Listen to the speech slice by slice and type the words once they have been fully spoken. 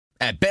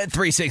At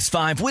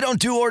Bet365, we don't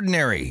do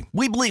ordinary.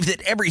 We believe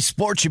that every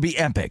sport should be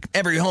epic.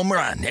 Every home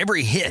run,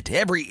 every hit,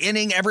 every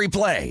inning, every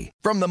play.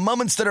 From the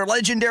moments that are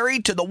legendary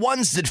to the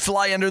ones that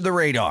fly under the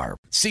radar.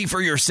 See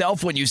for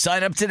yourself when you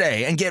sign up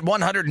today and get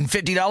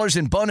 $150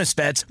 in bonus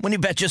bets when you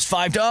bet just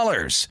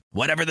 $5.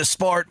 Whatever the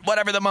sport,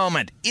 whatever the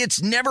moment,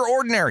 it's never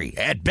ordinary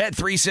at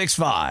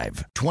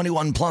Bet365.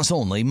 21 plus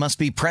only. Must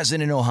be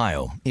present in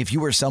Ohio. If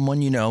you or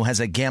someone you know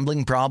has a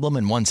gambling problem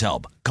and wants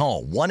help,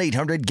 call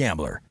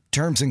 1-800-GAMBLER.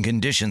 Terms and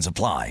conditions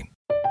apply.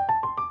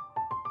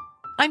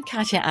 I'm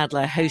Katya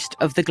Adler, host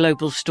of The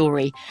Global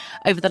Story.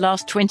 Over the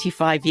last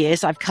 25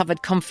 years, I've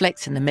covered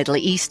conflicts in the Middle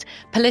East,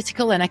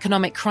 political and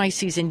economic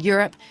crises in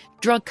Europe,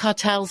 drug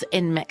cartels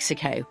in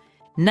Mexico.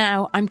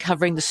 Now I'm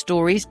covering the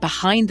stories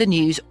behind the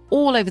news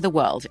all over the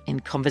world in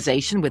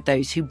conversation with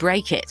those who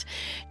break it.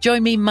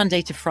 Join me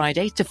Monday to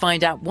Friday to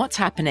find out what's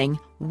happening,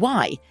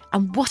 why,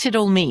 and what it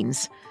all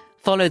means.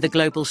 Follow The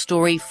Global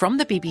Story from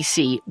the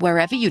BBC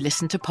wherever you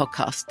listen to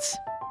podcasts.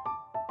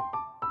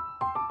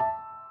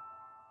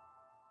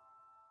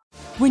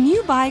 When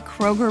you buy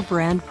Kroger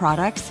brand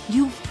products,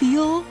 you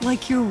feel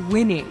like you're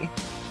winning.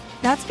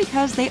 That's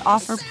because they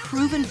offer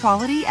proven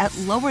quality at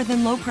lower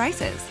than low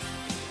prices.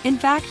 In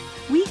fact,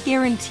 we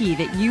guarantee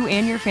that you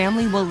and your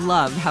family will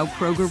love how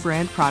Kroger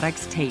brand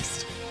products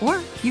taste,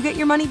 or you get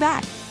your money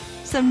back.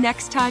 So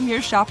next time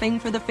you're shopping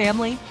for the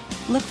family,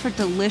 look for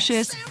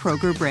delicious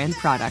Kroger brand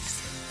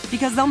products,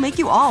 because they'll make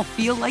you all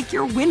feel like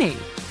you're winning.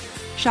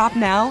 Shop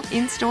now,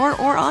 in-store,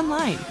 or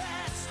online.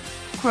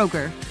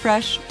 Kroger,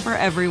 fresh for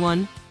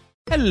everyone.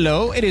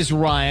 Hello, it is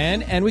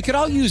Ryan, and we could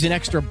all use an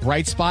extra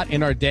bright spot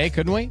in our day,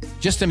 couldn't we?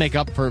 Just to make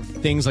up for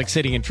things like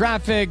sitting in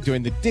traffic,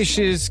 doing the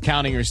dishes,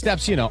 counting your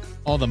steps, you know,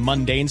 all the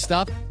mundane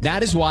stuff.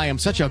 That is why I'm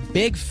such a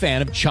big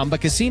fan of Chumba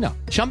Casino.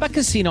 Chumba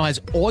Casino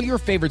has all your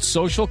favorite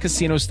social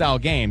casino-style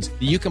games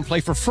that you can play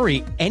for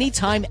free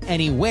anytime,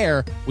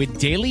 anywhere with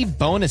daily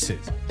bonuses.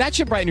 That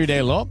should brighten your day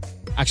a little.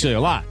 Actually, a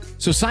lot.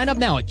 So sign up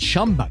now at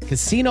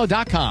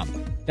ChumbaCasino.com.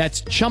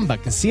 That's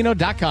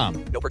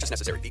ChumbaCasino.com. No purchase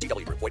necessary.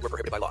 VGW. Void where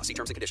prohibited by law. See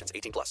terms and conditions.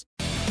 18 plus.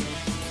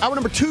 Hour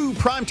number 2,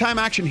 primetime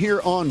action here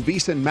on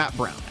VSiN. Matt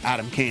Brown,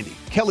 Adam Candy,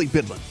 Kelly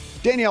Bidlin,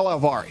 Danielle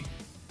Alvari. You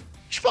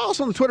should follow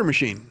us on the Twitter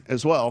machine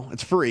as well.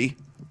 It's free,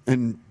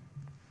 and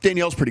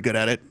Danielle's pretty good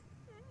at it.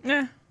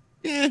 Yeah.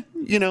 Yeah,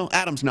 you know,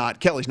 Adam's not.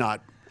 Kelly's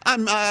not.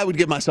 I would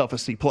give myself a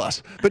C+.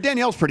 But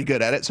Danielle's pretty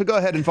good at it, so go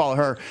ahead and follow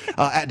her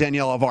at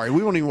Danielle Alvari.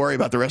 We won't even worry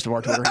about the rest of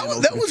our Twitter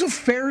handles. That was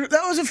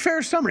a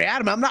fair summary,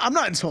 Adam. I'm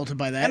not insulted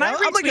by that. And I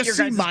I'm like a your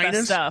C guys'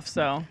 best stuff,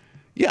 so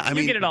yeah, I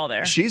mean, you get it all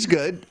there. She's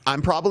good.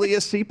 I'm probably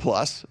a C+,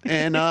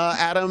 and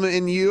Adam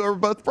and you are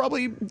both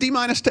probably D-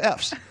 to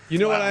Fs. You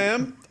know what I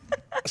am?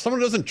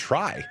 Someone who doesn't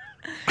try.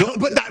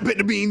 But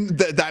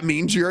that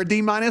means you're a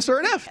D- or an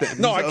F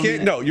then. No, I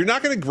can't. No, you're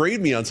not going to grade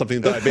me on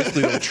something that I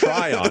basically don't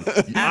try on.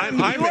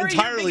 I'm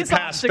entirely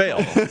pass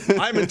fail.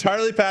 I'm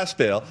entirely pass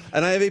fail,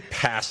 and I have a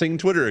passing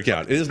Twitter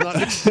account. It is not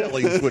an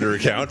excelling Twitter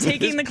account.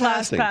 Taking the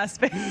class pass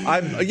fail.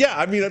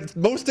 I mean,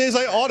 most days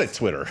I audit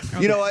Twitter.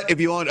 Okay. You know what? If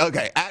you want,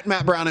 okay, at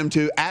Matt Brown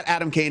M2, at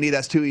Adam Candy,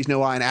 that's 2 E's,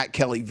 no I, and at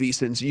Kelly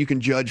VSiN, so you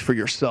can judge for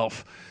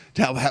yourself.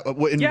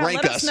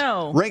 Rank us.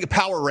 Rank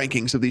power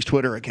rankings of these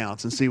Twitter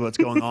accounts and see what's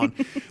going on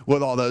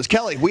with all those.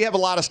 Kelly, we have a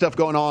lot of stuff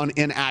going on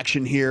in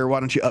action here. Why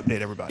don't you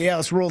update everybody? Yeah,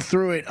 let's roll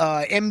through it.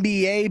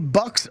 NBA,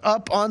 Bucks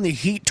up on the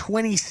Heat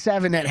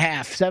 27 at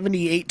half,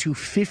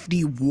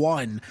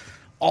 78-51.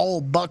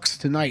 All Bucks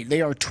tonight.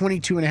 They are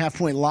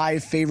 22.5-point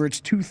live favorites.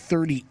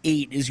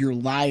 238 is your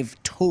live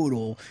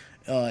total.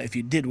 If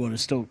you did want to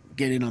still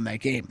get in on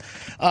that game.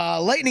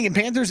 Lightning and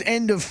Panthers,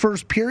 end of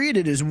first period.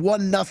 It is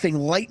 1-0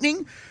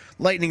 Lightning.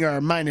 Lightning are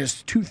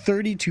minus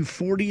 230,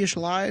 240-ish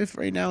live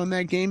right now in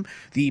that game.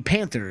 The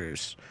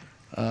Panthers,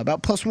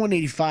 about plus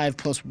 185,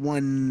 plus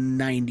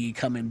 190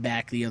 coming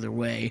back the other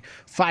way.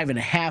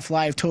 5.5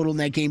 live total in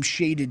that game,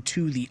 shaded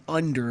to the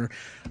under.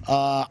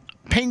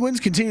 Penguins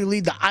continue to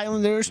lead the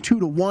Islanders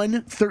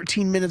 2-1.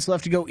 13 minutes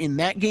left to go in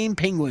that game.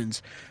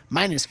 Penguins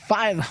minus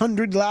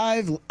 500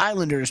 live.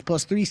 Islanders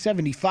plus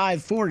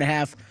 375,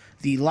 4.5.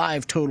 The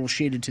live total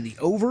shaded to the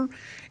over.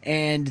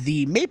 And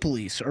the Maple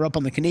Leafs are up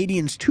on the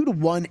Canadiens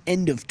 2-1,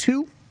 end of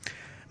 2.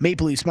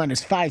 Maple Leafs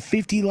minus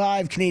 550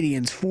 live.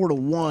 Canadiens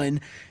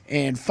 4-1.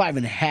 And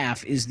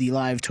 5.5 is the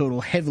live total,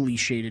 heavily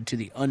shaded to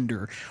the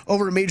under.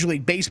 Over to Major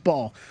League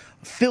Baseball.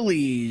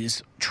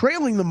 Phillies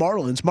trailing the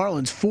Marlins.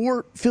 Marlins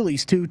 4,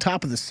 Phillies 2,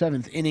 top of the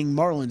 7th inning.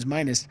 Marlins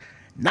minus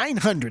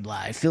 900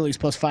 live. Phillies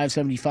plus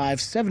 575,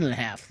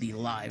 7.5 the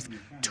live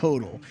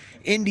total.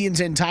 Indians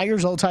and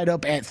Tigers all tied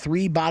up at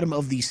 3, bottom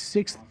of the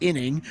 6th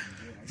inning.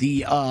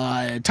 The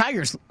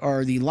Tigers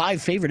are the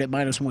live favorite at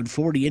minus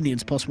 140,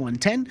 Indians plus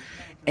 110,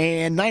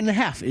 and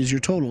 9.5 is your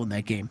total in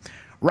that game.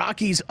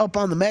 Rockies up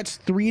on the Mets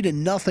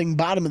 3-0,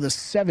 bottom of the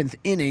 7th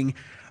inning.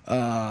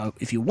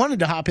 If you wanted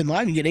to hop in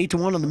live, you get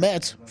 8-1 on the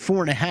Mets.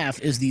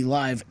 4.5 is the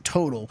live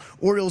total.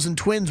 Orioles and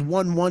Twins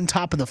 1-1,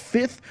 top of the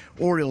 5th.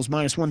 Orioles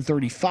minus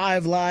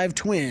 135 live.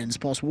 Twins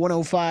plus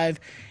 105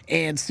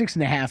 and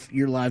 6.5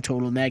 your live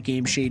total in that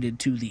game, shaded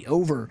to the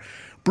over.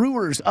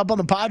 Brewers up on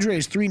the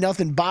Padres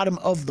 3-0, bottom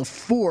of the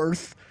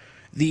fourth.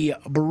 The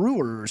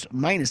Brewers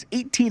minus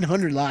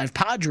 1,800 live.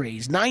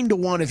 Padres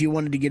 9-1 if you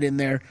wanted to get in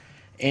there.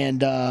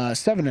 And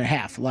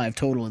 7.5 live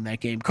total in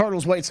that game.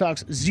 Cardinals, White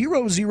Sox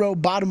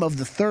 0-0, bottom of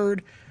the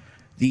third.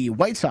 The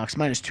White Sox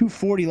minus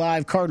 240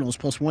 live. Cardinals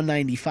plus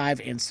 195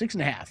 and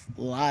 6.5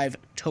 live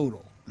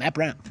total. Matt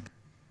Brown.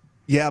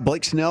 Yeah,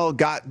 Blake Snell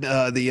got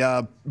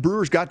the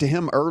Brewers got to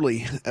him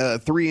early.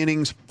 3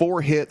 innings,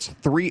 4 hits,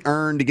 3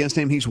 earned against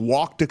him. He's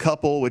walked a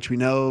couple, which we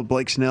know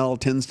Blake Snell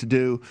tends to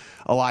do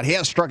a lot. He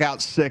has struck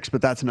out 6, but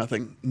that's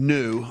nothing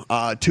new.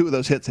 2 of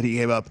those hits that he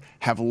gave up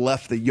have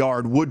left the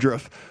yard.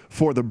 Woodruff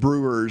for the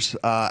Brewers,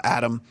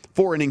 Adam,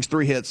 4 innings,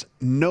 3 hits,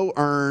 no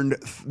earned,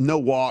 no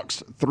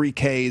walks, 3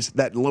 Ks.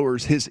 That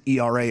lowers his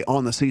ERA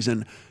on the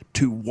season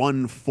to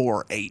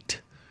 1.48.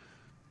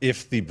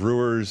 If the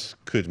Brewers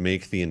could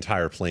make the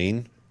entire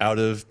plane out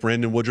of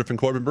Brandon Woodruff and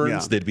Corbin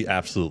Burns, they'd be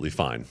absolutely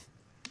fine.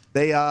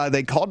 They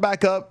called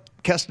back up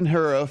Keston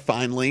Hiura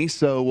finally,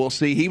 so we'll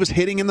see. He was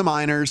hitting in the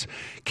minors.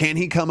 Can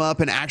he come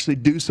up and actually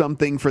do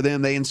something for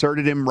them? They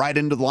inserted him right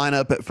into the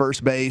lineup at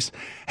first base,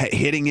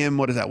 hitting him,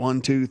 what is that,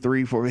 1, 2,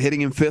 3, 4,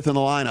 hitting him 5th in the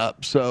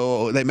lineup.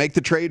 So they make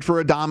the trade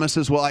for Adames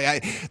as well.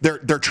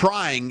 They're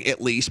trying at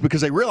least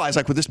because they realize,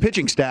 like, with this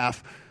pitching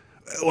staff,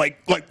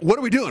 like what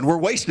are we doing? We're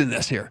wasting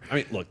this here. I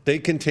mean, look, they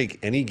can take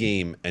any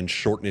game and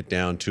shorten it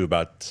down to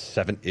about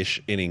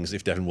 7-ish innings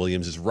if Devin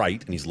Williams is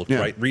right, and he's looked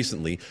right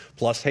recently,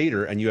 plus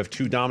Hader, and you have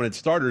 2 dominant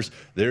starters.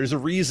 There's a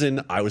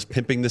reason I was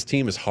pimping this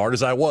team as hard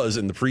as I was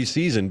in the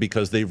preseason,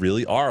 because they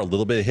really are a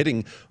little bit of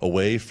hitting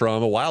away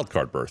from a wild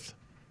card berth.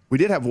 We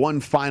did have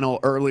one final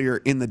earlier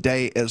in the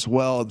day as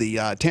well.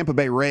 The Tampa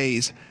Bay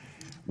Rays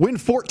win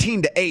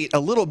 14-8, a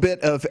little bit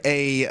of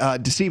a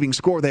deceiving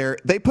score there.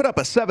 They put up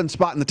a 7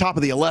 spot in the top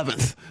of the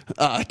 11th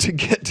to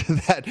get to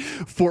that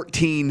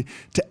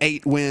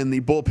 14-8 win. The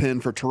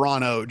bullpen for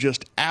Toronto,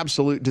 just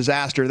absolute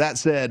disaster. That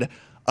said,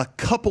 a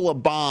couple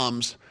of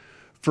bombs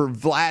for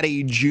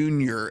Vladdy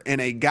Jr. and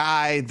a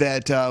guy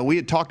that we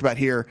had talked about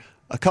here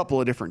a couple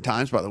of different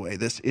times, by the way.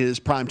 This is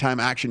primetime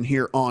action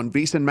here on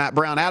VSiN. Matt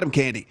Brown, Adam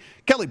Candy,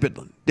 Kelly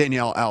Bidlin,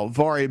 Danielle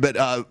Alvari. But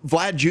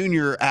Vlad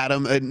Jr.,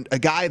 Adam, a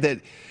guy that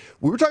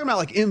we were talking about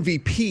like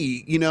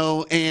MVP, you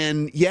know,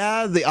 and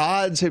the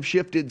odds have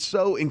shifted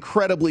so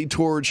incredibly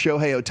towards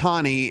Shohei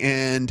Ohtani,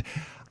 and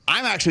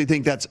I actually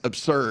think that's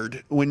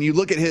absurd when you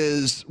look at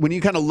when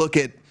you kind of look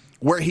at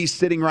where he's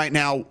sitting right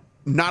now,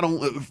 not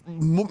only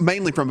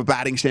mainly from a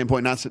batting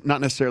standpoint, not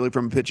necessarily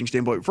from a pitching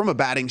standpoint, from a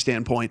batting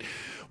standpoint.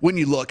 When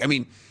you look, I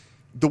mean,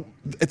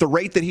 at the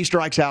rate that he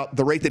strikes out,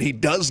 the rate that he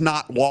does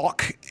not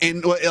walk,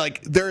 and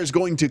like there is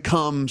going to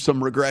come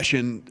some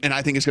regression, and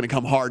I think it's going to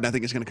come hard, and I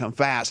think it's going to come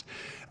fast.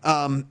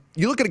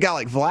 You look at a guy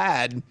like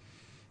Vlad,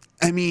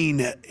 I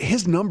mean,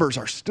 his numbers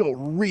are still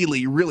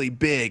really, really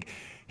big.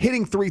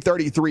 Hitting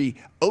 .333,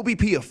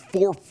 OBP of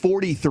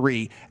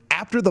 .443.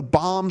 After the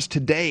bombs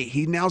today,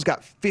 he now's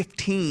got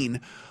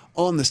 15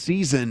 on the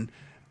season.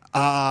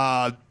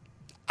 I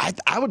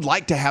would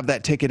like to have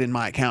that ticket in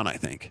my account, I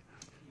think.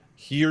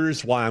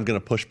 Here's why I'm going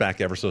to push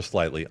back ever so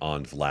slightly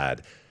on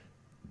Vlad.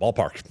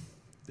 Ballpark.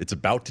 It's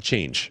about to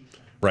change,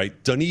 right?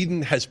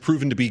 Dunedin has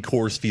proven to be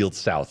Coors Field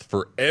South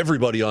for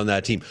everybody on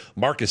that team.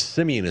 Marcus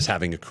Semien is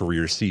having a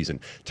career season.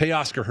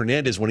 Teoscar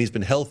Hernandez, when he's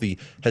been healthy,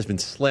 has been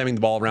slamming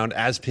the ball around,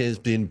 as has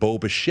been Bo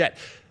Bichette.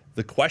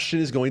 The question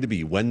is going to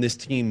be, when this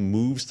team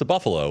moves to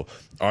Buffalo,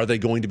 are they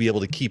going to be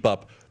able to keep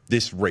up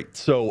this rate?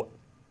 So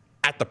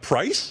at the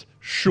price,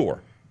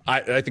 sure.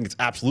 I think it's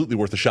absolutely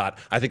worth a shot.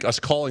 I think us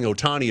calling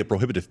Ohtani a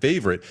prohibitive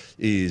favorite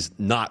is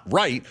not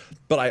right,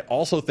 but I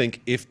also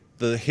think if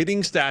the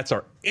hitting stats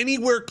are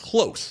anywhere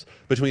close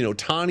between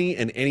Ohtani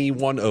and any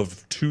one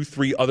of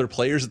 2-3 other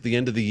players at the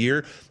end of the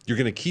year, you're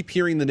going to keep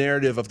hearing the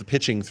narrative of the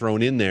pitching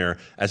thrown in there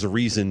as a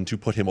reason to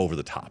put him over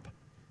the top.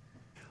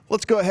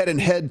 Let's go ahead and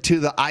head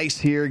to the ice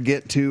here,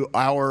 get to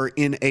our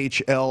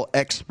NHL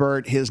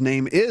expert. His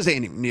name is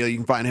Andy McNeil. You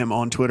can find him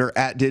on Twitter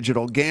at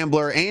Digital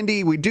Gambler.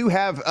 Andy, we do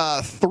have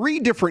 3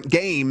 different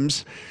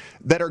games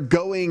that are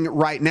going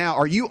right now.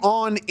 Are you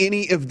on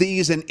any of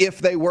these? And if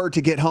they were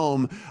to get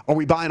home, are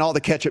we buying all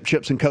the ketchup,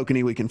 chips, and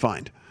kokanee we can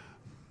find?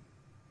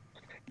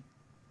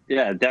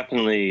 Yeah,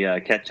 definitely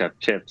ketchup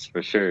chips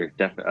for sure.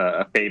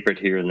 A favorite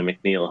here in the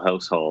McNeil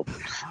household.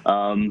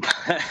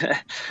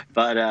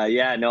 But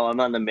I'm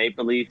on the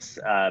Maple Leafs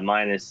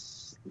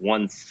minus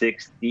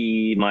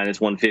 160, minus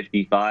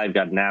 155.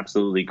 Got an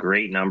absolutely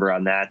great number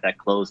on that. That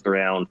closed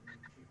around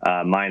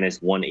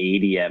minus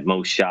 180 at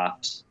most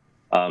shops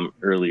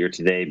earlier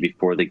today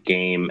before the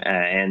game.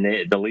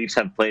 And the Leafs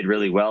have played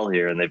really well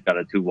here, and they've got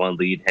a 2-1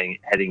 lead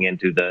heading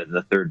into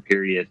the third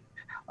period.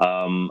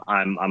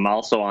 I'm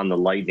also on the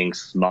Lightning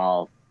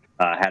small.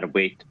 Had to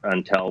wait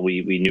until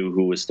we knew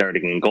who was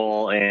starting in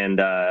goal and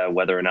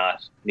whether or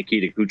not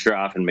Nikita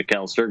Kucherov and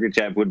Mikhail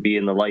Sergachev would be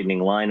in the Lightning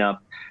lineup.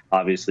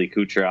 Obviously,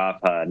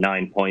 Kucherov,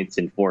 9 points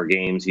in 4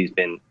 games. He's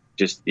been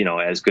just,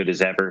 as good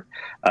as ever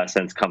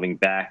since coming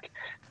back.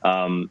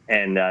 And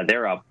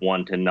they're up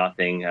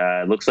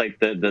 1-0. Looks like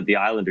the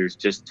Islanders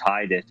just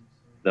tied it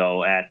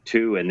though, at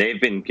 2, and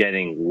they've been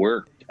getting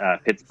worked.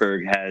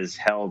 Pittsburgh has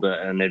held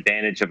an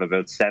advantage of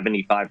about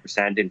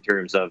 75% in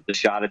terms of the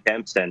shot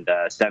attempts and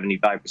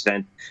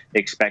 75%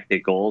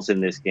 expected goals in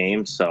this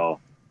game. So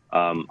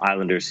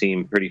Islanders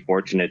seem pretty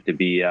fortunate to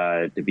be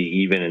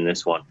even in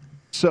this one.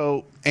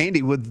 So,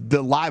 Andy, with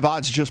the live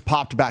odds just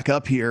popped back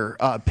up here,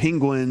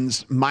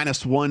 Penguins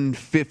minus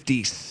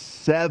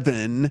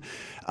 157,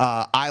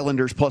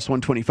 Islanders plus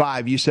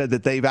 125. You said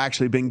that they've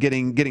actually been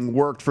getting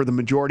worked for the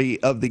majority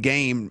of the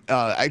game,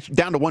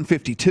 down to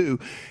 152.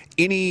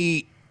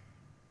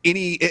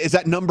 Is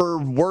that number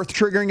worth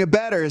triggering a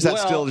bet, or is that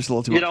still just a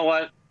little too much? You know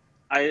what?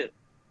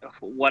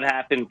 What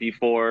happened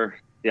before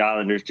the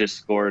Islanders just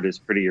scored is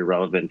pretty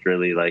irrelevant,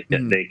 really. Like,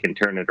 they can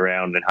turn it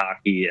around, and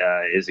hockey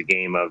is a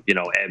game of,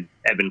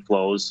 ebb and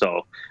flows.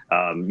 So,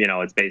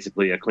 it's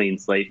basically a clean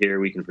slate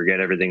here. We can forget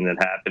everything that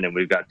happened, and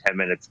we've got 10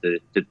 minutes to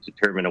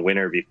determine a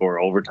winner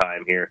before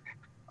overtime here.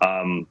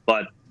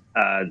 But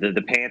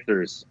the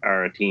Panthers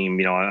are a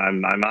team,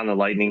 I'm on the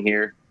Lightning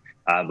here.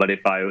 But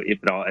if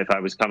I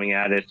was coming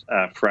at it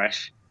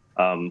fresh,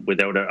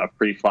 without a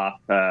pre-flop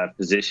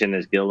position,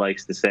 as Gil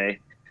likes to say,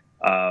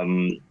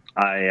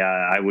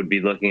 I would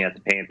be looking at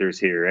the Panthers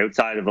here.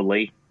 Outside of a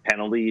late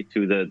penalty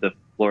to the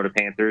Florida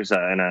Panthers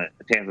and a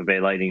Tampa Bay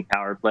Lightning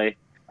power play,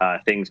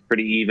 things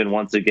pretty even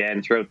once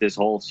again throughout this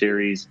whole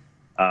series.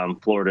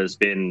 Florida's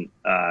been,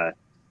 I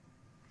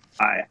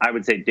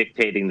would say,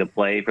 dictating the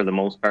play for the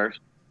most part.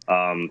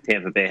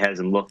 Tampa Bay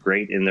hasn't looked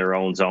great in their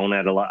own zone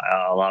at a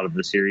lot of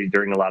the series,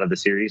 during a lot of the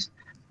series.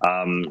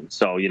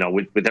 So,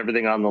 with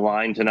everything on the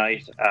line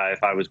tonight,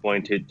 if I was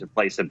going to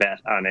place a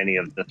bet on any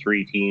of the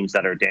 3 teams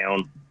that are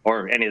down,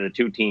 or any of the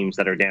 2 teams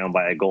that are down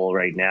by a goal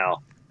right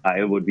now,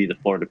 it would be the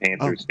Florida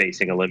Panthers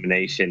facing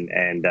elimination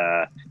and,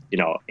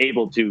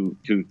 able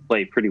to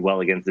play pretty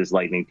well against this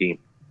Lightning team.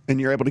 And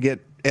you're able to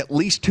get at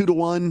least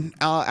 2-1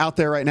 out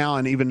there right now,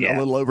 and even a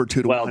little over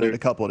 2-1 in a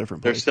couple of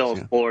different places. There's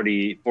still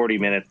 40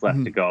 minutes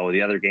left to go.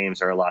 The other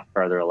games are a lot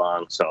farther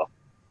along. So,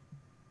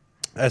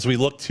 as we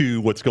look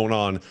to what's going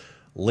on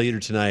later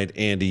tonight,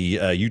 Andy,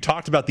 you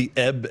talked about the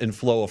ebb and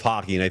flow of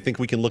hockey, and I think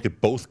we can look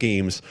at both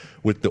games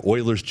with the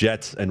Oilers,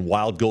 Jets, and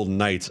Wild Golden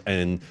Knights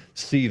and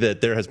see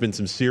that there has been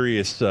some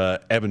serious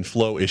ebb and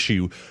flow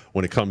issue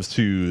when it comes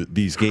to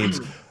these games.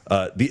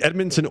 The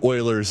Edmonton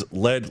Oilers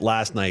led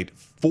last night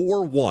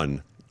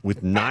 4-1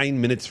 with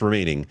 9 minutes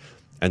remaining,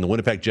 and the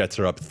Winnipeg Jets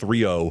are up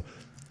 3-0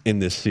 in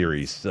this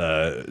series.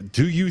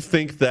 Do you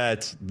think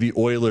that the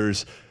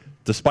Oilers,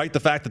 despite the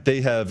fact that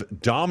they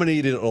have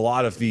dominated a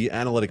lot of the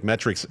analytic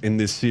metrics in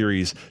this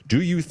series,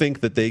 do you think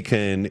that they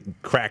can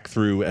crack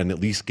through and at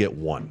least get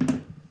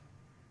one?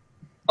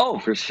 Oh,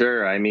 for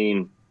sure. I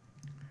mean,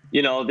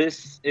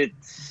 it's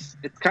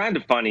kind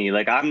of funny.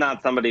 Like, I'm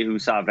not somebody who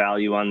saw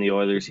value on the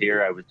Oilers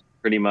here. I was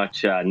pretty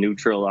much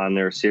neutral on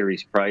their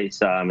series price,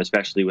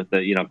 especially with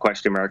the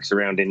question marks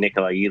surrounding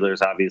Nikolai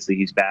Ehlers. Obviously,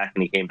 he's back,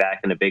 and he came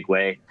back in a big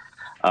way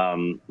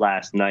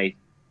last night.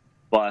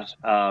 But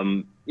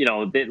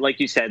like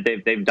you said,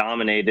 they've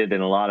dominated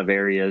in a lot of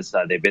areas.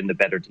 They've been the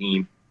better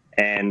team,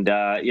 and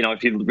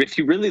if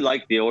you really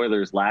like the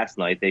Oilers last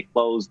night, they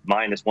closed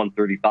minus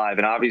 135,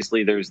 and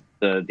obviously there's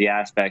the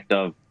aspect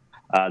of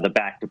the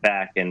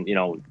back-to-back, and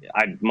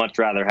I'd much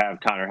rather have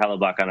Connor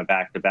Hellebuyck on a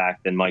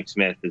back-to-back than Mike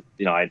Smith.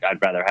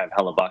 I'd rather have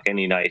Hellebuyck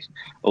any night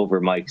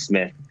over Mike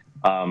Smith.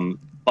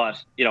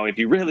 But if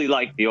you really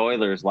like the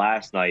Oilers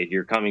last night,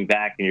 you're coming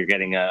back and you're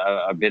getting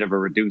a bit of a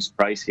reduced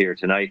price here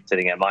tonight,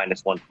 sitting at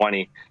minus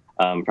 120,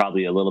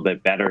 probably a little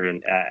bit better.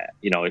 And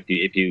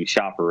if you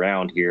shop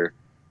around here,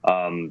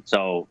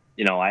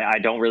 I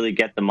don't really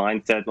get the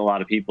mindset. A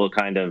lot of people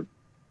kind of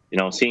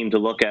seem to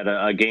look at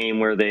a game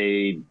where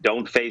they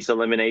don't face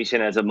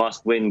elimination as a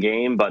must-win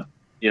game, but,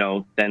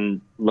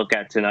 then look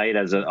at tonight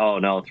as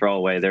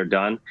throwaway, they're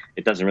done.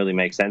 It doesn't really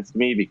make sense to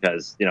me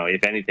because,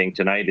 if anything,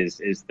 tonight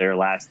is their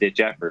last-ditch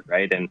effort,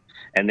 right?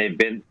 And they've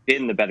been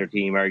the better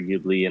team,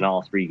 arguably, in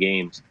all 3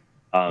 games.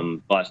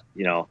 But,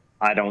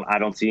 I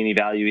don't see any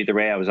value either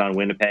way. I was on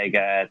Winnipeg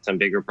at some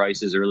bigger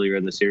prices earlier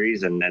in the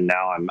series, and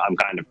now I'm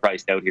kind of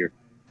priced out here.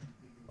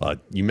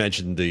 You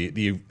mentioned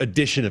the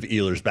addition of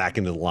Ehlers back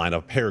into the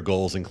lineup, pair of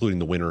goals, including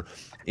the winner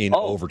in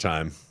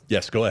overtime.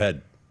 Yes, go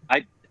ahead.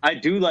 I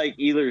do like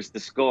Ehlers to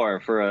score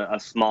for a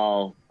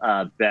small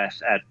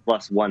bet at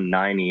plus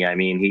 190. I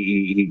mean,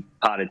 he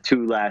potted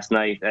 2 last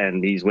night,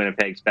 and he's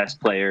Winnipeg's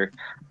best player.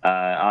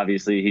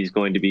 Obviously, he's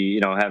going to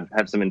be,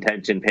 have some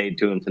attention paid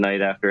to him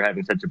tonight after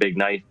having such a big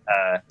night.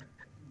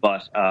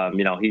 But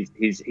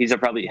he's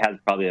probably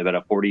about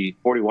a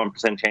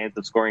 41% chance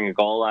of scoring a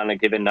goal on a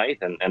given night,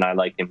 and I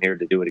like him here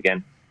to do it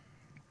again.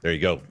 There you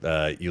go.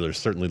 Ehlers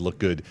certainly looked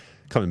good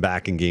coming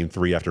back in Game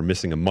 3 after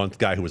missing a month.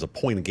 Guy who was a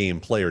point-a-game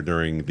player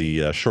during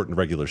the shortened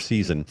regular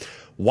season.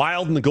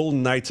 Wild and the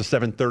Golden Knights, a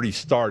 7:30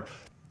 start.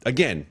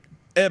 Again,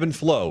 ebb and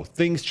flow.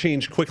 Things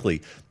change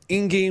quickly.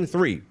 In Game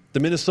 3, the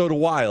Minnesota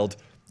Wild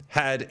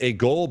had a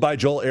goal by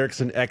Joel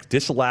Eriksson Ek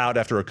disallowed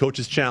after a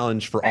coach's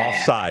challenge for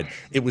offside.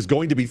 It was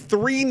going to be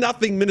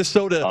 3-0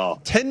 Minnesota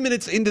 10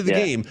 minutes into the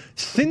game.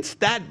 Since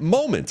that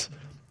moment,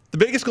 The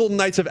Vegas Golden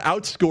Knights have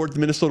outscored the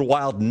Minnesota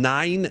Wild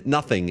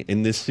 9-0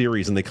 in this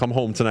series, and they come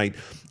home tonight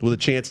with a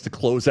chance to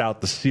close out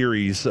the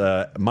series.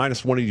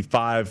 Minus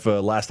 185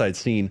 last I'd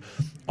seen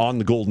on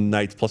the Golden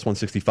Knights, plus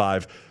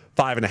 165,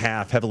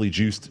 5.5, heavily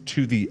juiced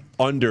to the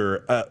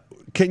under.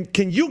 Can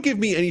you give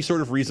me any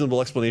sort of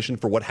reasonable explanation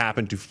for what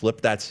happened to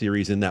flip that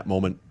series in that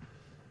moment?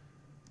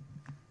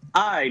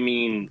 I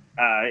mean,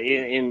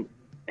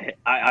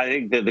 I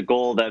think that the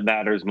goal that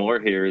matters more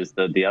here is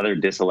the other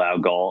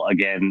disallowed goal.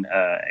 Again,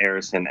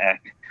 Harrison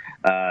Ek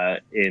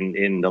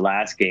in the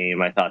last game.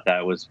 I thought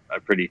that was a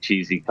pretty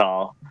cheesy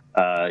call.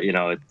 I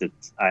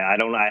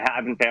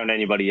haven't found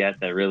anybody yet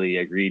that really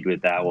agreed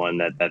with that one.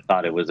 That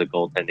thought it was a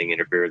goaltending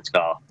interference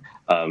call.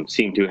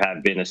 Seemed to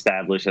have been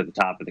established at the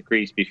top of the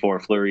crease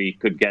before Fleury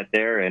could get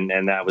there,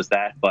 and that was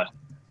that. But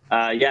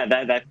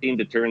that seemed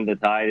to turn the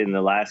tide in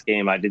the last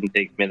game. I didn't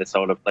think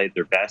Minnesota played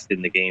their best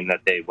in the game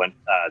that they went.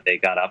 They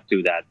got out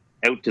to that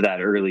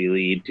early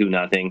lead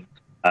 2-0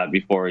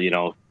 before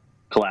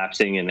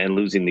collapsing and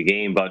losing the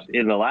game. But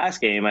in the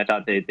last game, I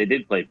thought they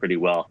did play pretty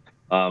well,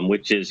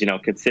 which is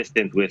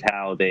consistent with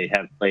how they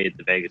have played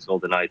the Vegas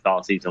Golden Knights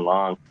all season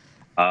long.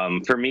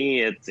 For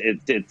me,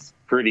 it's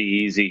pretty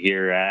easy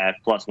here at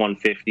plus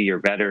 150 or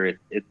better.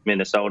 It's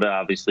Minnesota.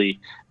 Obviously,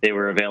 they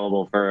were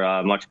available for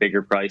a much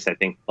bigger price. I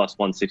think plus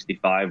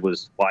 165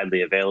 was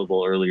widely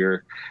available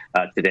earlier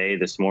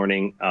this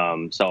morning.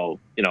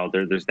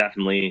 There's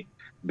definitely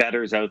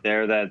bettors out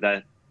there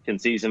that can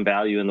see some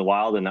value in the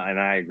Wild, and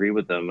I agree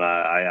with them.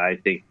 I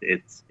think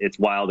it's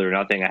Wild or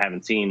nothing. I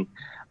haven't seen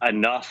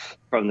enough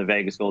from the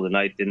Vegas Golden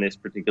Knights in this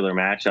particular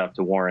matchup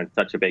to warrant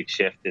such a big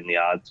shift in the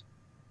odds.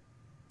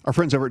 Our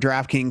friends over at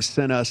DraftKings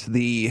sent us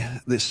the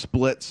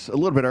splits a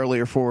little bit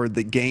earlier for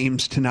the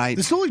games tonight.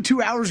 This is only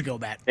 2 hours ago,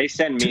 Matt. They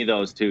send me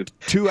those too.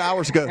 2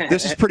 hours ago.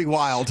 This is pretty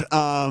wild.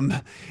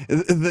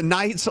 The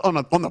Knights on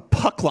the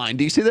puck line.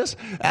 Do you see this,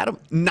 Adam?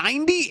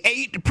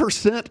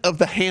 98% of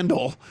the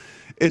handle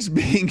is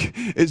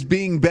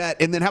being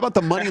bet. And then how about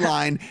the money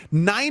line?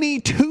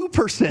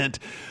 92%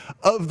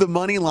 of the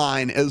money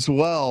line as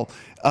well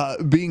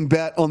being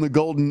bet on the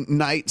Golden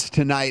Knights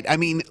tonight. I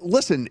mean,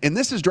 listen, and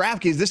this is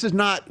DraftKings. This is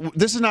not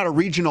a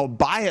regional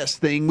bias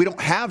thing. We don't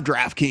have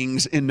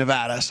DraftKings in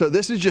Nevada. So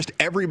this is just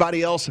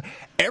everybody else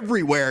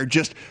everywhere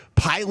just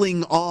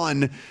piling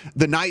on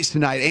the Knights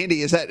tonight.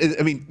 Andy,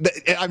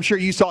 I'm sure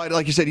you saw it,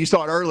 like you said, you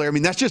saw it earlier. I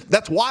mean,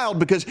 that's wild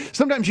because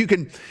sometimes you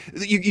can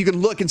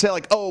look and say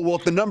like, oh, well,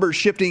 if the number's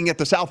shifting at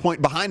the South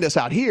Point behind us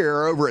out here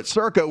or over at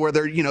Circa where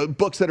they're,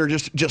 books that are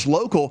just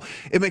local,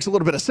 it makes a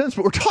little bit of sense.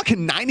 But we're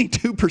talking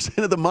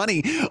 92% of the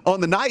money on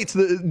the Knights.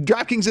 The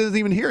DraftKings isn't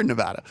even here in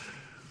Nevada.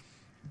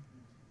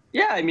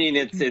 Yeah, I mean,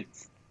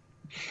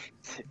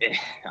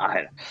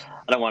 I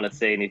don't want to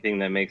say anything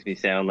that makes me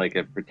sound like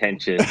a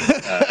pretentious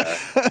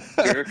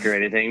jerk or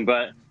anything,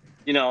 but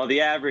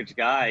the average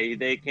guy,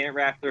 they can't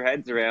wrap their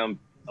heads around.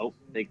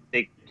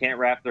 They can't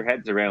wrap their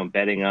heads around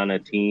betting on a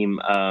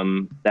team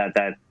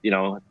that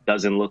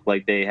doesn't look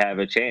like they have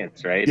a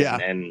chance, right? Yeah.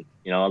 And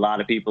a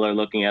lot of people are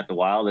looking at the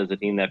Wild as a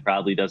team that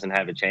probably doesn't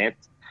have a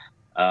chance.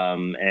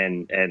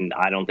 And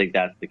I don't think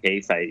that's the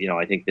case.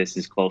 I think this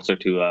is closer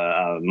to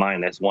a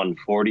minus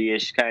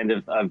 140-ish kind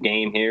of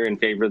game here in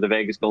favor of the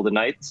Vegas Golden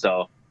Knights.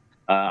 So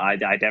I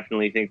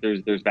definitely think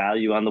there's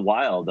value on the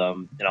Wild.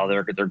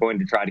 They're going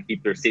to try to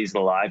keep their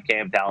season alive.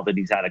 Cam Talbot,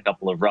 he's had a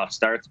couple of rough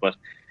starts, but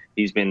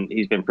he's been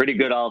pretty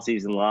good all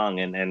season long,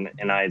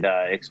 and I'd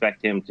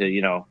expect him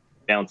to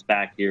bounce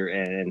back here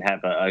and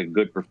have a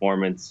good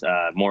performance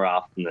more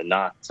often than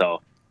not.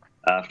 So.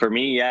 For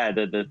me,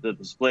 the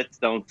splits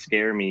don't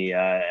scare me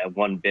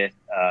one bit.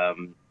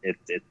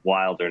 It's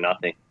Wild or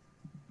nothing.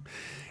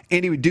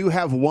 Andy, we do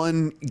have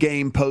one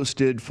game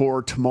posted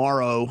for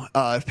tomorrow.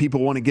 If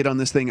people want to get on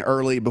this thing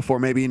early before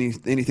maybe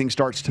anything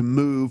starts to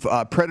move,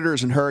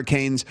 Predators and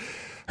Hurricanes.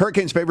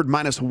 Hurricanes favored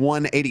minus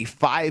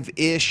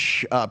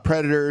 185-ish.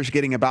 Predators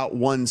getting about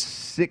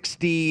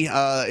 160.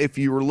 If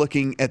you were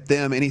looking at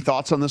them, any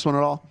thoughts on this one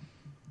at all?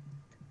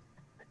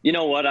 You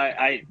know what?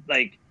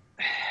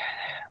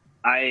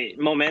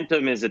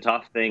 Momentum is a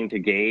tough thing to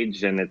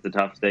gauge, and it's a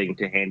tough thing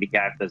to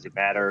handicap. Does it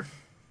matter?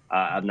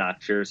 I'm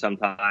not sure.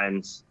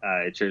 Sometimes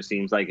it sure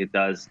seems like it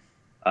does.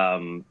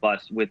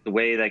 But with the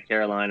way that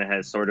Carolina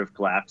has sort of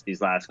collapsed these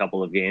last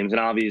couple of games, and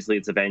obviously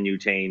it's a venue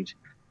change,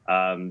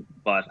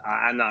 but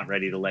I'm not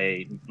ready to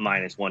lay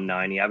minus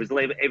 190. I was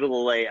able to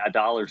lay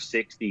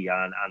 $1.60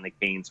 on the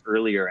Canes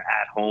earlier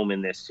at home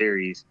in this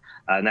series,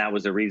 and that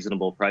was a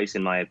reasonable price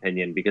in my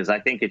opinion because I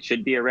think it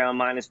should be around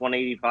minus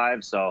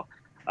 185. So.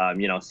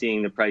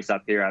 Seeing the price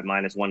up here at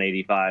minus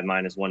 185,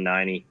 minus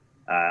 190,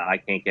 I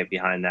can't get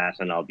behind that,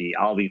 and I'll be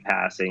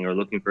passing or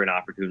looking for an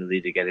opportunity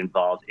to get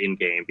involved in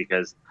game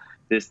because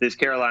this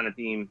Carolina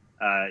team,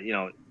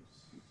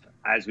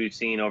 as we've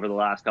seen over the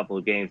last couple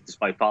of games,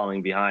 despite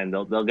falling behind,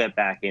 they'll get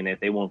back in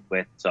it. They won't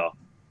quit. So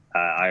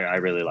I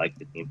really like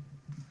the team.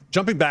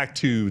 Jumping back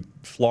to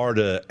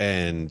Florida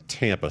and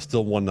Tampa,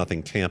 still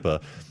 1-0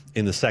 Tampa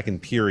in the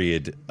second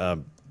period.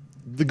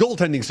 the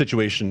goaltending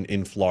situation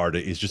in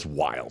Florida is just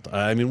wild.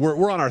 I mean,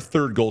 we're on our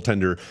third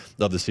goaltender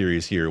of the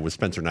series here with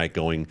Spencer Knight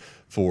going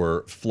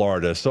for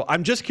Florida. So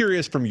I'm just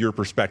curious from your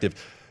perspective,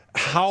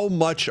 how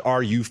much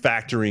are you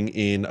factoring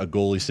in a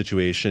goalie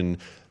situation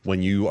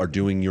when you are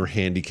doing your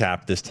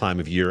handicap this time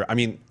of year? I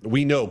mean,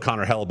 we know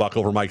Connor Hellebuck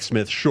over Mike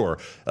Smith, sure.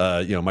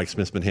 Mike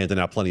Smith's been handing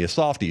out plenty of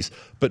softies,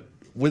 but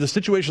with a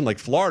situation like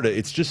Florida,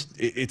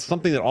 it's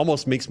something that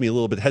almost makes me a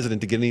little bit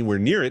hesitant to get anywhere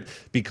near it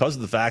because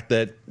of the fact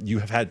that you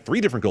have had 3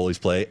 different goalies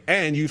play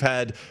and you've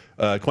had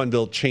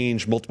Quenneville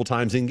change multiple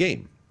times in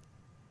game.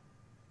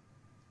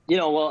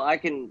 Well, I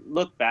can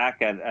look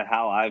back at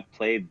how I've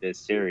played this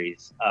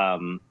series,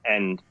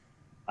 and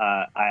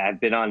I've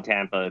been on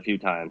Tampa a few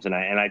times, and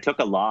I took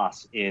a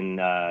loss in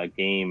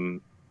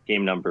game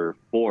number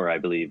 4, I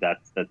believe.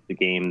 That's the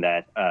game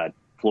that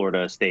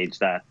Florida staged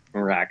that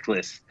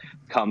miraculous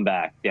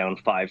comeback down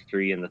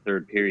 5-3 in the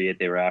third period.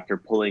 They were after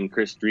pulling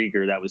Chris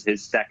Driedger. That was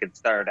his second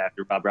start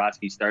after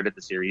Bobrovsky started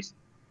the series.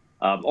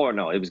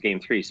 It was game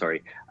 3,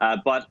 sorry.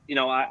 But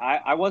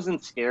I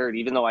wasn't scared,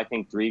 even though I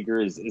think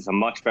Driedger is a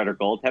much better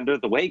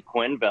goaltender. The way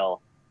Quenneville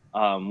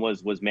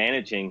was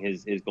managing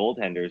his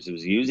goaltenders,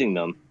 was using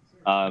them,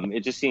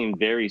 it just seemed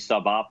very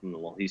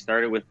suboptimal. He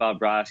started with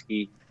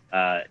Bobrovsky.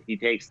 He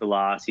takes the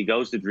loss. He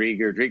goes to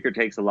Driedger. Driedger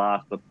takes a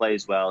loss but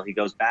plays well. He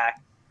goes back.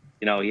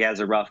 He has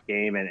a rough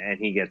game and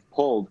he gets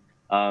pulled.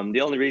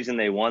 The only reason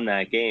they won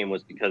that game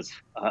was because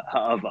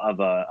of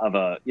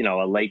a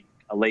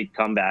late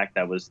comeback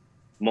that was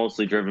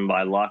mostly driven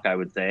by luck, I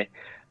would say.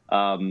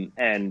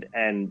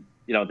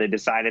 They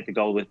decided to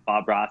go with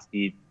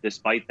Bobrovsky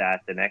despite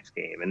that the next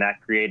game, and that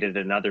created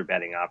another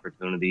betting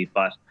opportunity.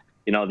 But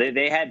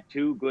they had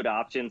 2 good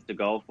options to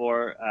go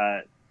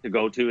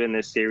to in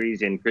this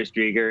series in Chris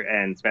Driedger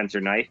and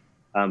Spencer Knight,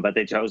 but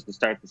they chose to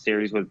start the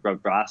series with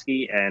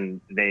Bobrovsky, and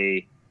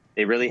they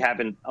really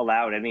haven't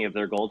allowed any of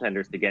their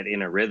goaltenders to get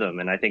in a rhythm.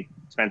 And I think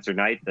Spencer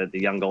Knight, the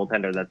young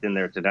goaltender that's in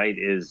there tonight,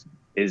 is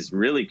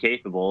really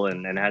capable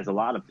and has a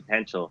lot of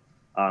potential.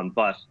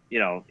 But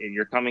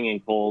you're coming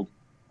in cold.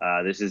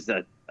 This is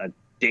a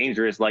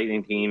dangerous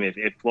Lightning team.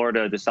 If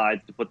Florida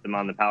decides to put them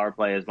on the power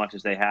play as much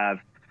as they have,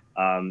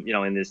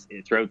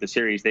 throughout the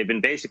series, they've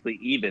been basically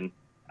even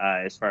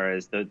as far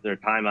as their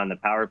time on the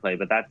power play.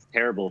 But that's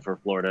terrible for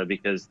Florida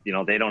because,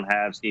 they don't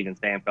have Steven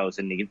Stamkos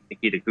and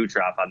Nikita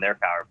Kucherov on their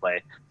power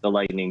play. The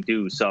Lightning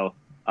do. So,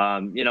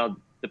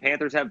 the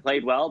Panthers have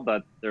played well,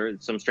 but there are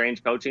some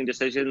strange coaching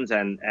decisions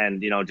and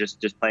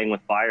just playing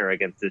with fire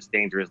against this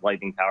dangerous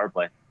Lightning power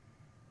play.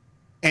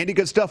 Andy,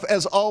 good stuff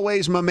as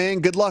always, my man.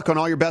 Good luck on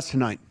all your bets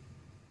tonight.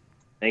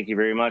 Thank you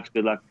very much.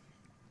 Good luck.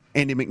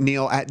 Andy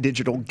McNeil at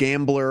Digital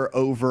Gambler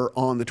over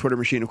on the Twitter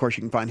machine. Of course,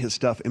 you can find his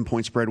stuff in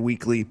Point Spread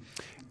Weekly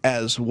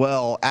as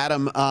well.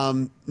 Adam,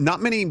 not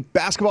many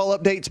basketball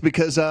updates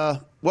because,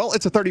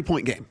 it's a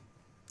 30-point game.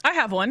 I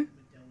have one.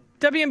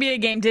 WNBA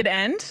game did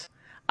end.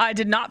 I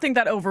did not think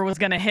that over was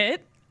going to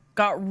hit.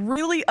 Got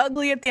really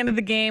ugly at the end of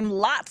the game.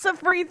 Lots of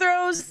free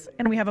throws,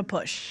 and we have a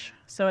push.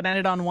 So it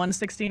ended on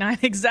 169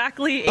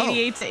 exactly,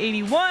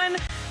 88-81.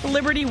 The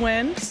Liberty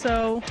win.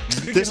 So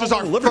this is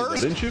our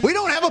first. We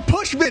don't have a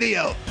push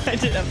video. I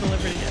did have the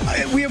Liberty.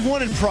 Yeah. We have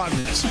one in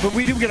progress, but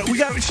we do get.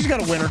 She's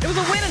got a winner. It was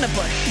a win and a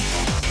push.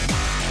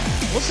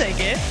 We'll take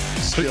it.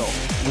 Still,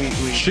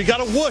 she got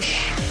a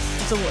whoosh.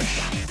 It's a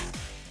whoosh.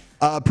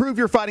 Prove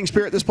your fighting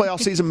spirit this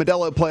playoff season.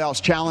 Modelo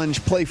Playoffs Challenge.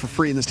 Play for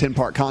free in this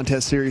 10-part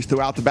contest series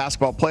throughout the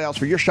basketball playoffs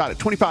for your shot at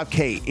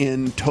 $25K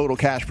in total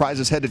cash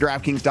prizes. Head to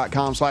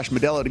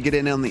DraftKings.com/Modelo to get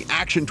in on the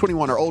action.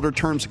 21 or older.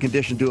 Terms and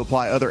conditions do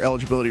apply. Other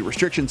eligibility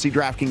restrictions. See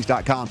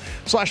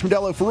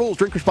DraftKings.com/Modelo for rules.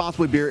 Drink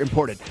responsibly. Beer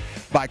imported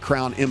by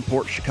Crown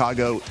Imports,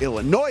 Chicago,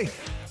 Illinois.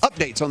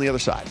 Updates on the other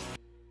side.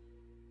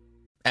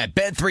 At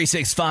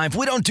Bet365,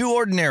 we don't do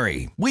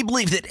ordinary. We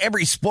believe that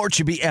every sport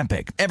should be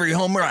epic. Every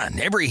home run,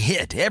 every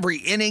hit, every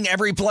inning,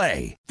 every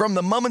play. From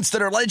the moments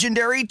that are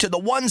legendary to the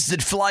ones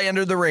that fly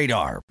under the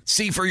radar.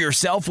 See for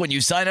yourself when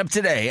you sign up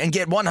today and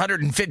get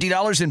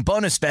 $150 in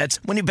bonus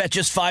bets when you bet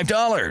just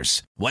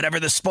 $5. Whatever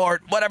the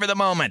sport, whatever the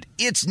moment,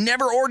 it's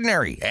never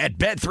ordinary at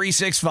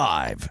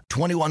Bet365.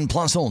 21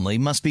 plus only.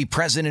 Must be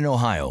present in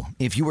Ohio.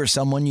 If you or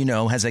someone you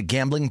know has a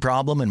gambling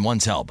problem and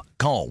wants help,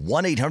 call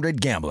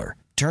 1-800-GAMBLER.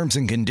 Terms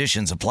and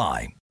conditions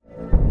apply.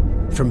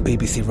 From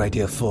BBC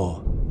Radio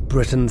 4,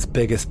 Britain's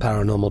biggest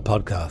paranormal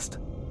podcast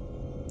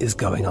is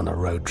going on a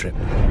road trip.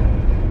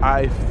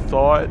 I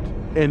thought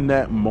in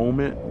that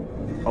moment,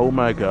 oh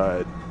my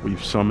God,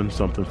 we've summoned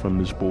something from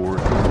this board.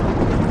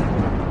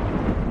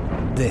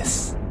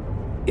 This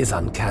is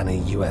Uncanny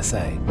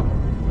USA.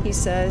 He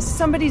says,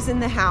 somebody's in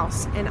the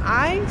house, and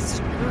I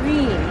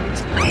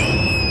screamed.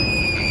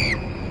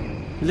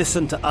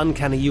 Listen to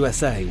Uncanny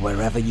USA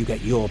wherever you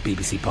get your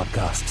BBC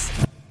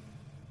podcasts,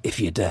 if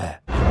you dare.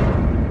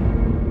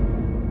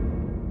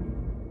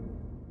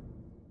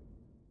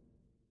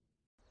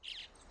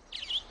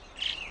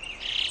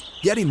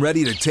 Getting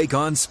ready to take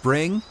on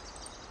spring?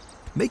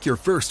 Make your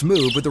first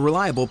move with the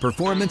reliable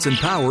performance and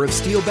power of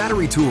Steel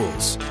battery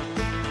tools.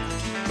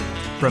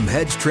 From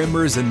hedge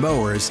trimmers and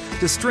mowers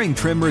to string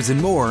trimmers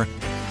and more,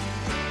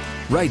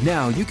 Right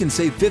now, you can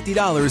save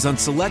 $50 on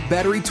select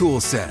battery tool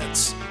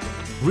sets.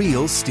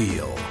 Real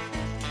STIHL.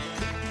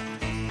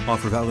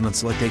 Offer valid on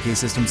select AK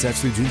system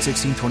sets through June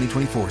 16,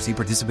 2024. See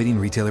participating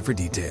retailer for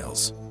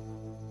details.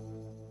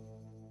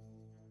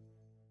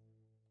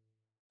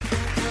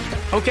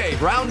 Okay,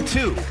 round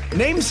 2.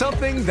 Name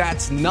something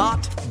that's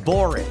not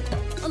boring.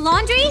 A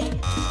laundry?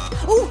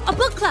 Ooh, a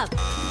book club.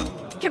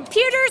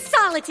 Computer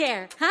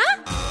solitaire,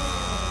 huh?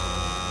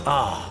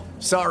 Ah, oh,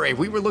 sorry,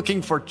 we were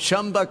looking for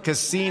Chumba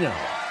Casino.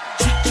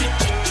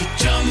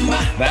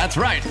 That's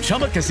right,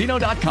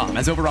 ChumbaCasino.com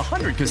has over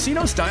 100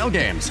 casino-style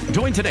games.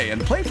 Join today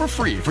and play for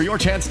free for your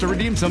chance to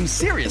redeem some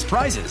serious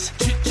prizes.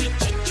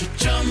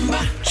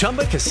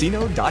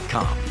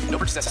 ChumbaCasino.com. No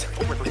purchase necessary.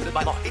 Void where prohibited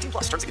by law. 18+.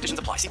 Terms and conditions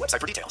apply. See website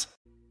for details.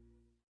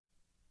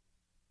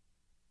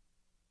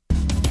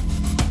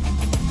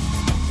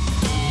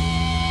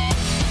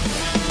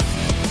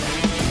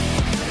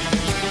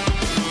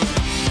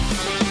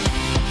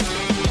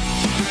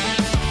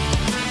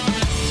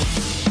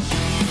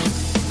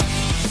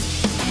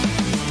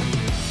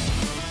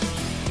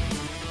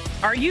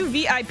 Are you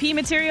VIP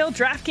material?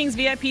 DraftKings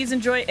VIPs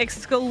enjoy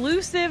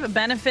exclusive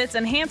benefits,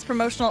 enhanced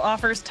promotional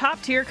offers,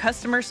 top-tier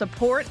customer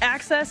support,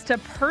 access to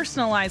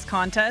personalized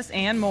contests,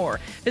 and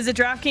more. Visit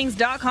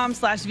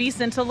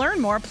DraftKings.com/VSiN to learn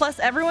more. Plus,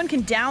 everyone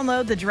can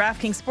download the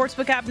DraftKings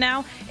Sportsbook app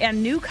now,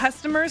 and new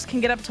customers can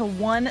get up to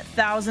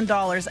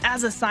 $1,000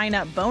 as a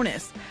sign-up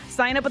bonus.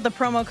 Sign up with the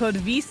promo code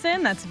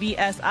VSIN, that's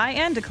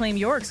VSIN, to claim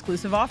your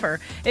exclusive offer.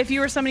 If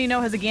you or somebody you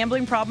know has a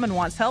gambling problem and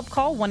wants help,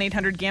 call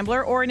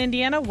 1-800-GAMBLER, or in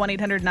Indiana,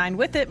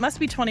 1-800-9-WITH-IT. Must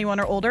be 21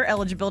 or older.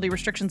 Eligibility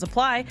restrictions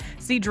apply.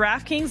 See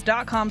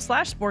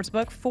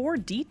DraftKings.com/sportsbook for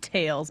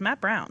details.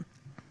 Matt Brown.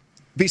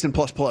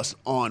 VSiN++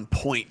 on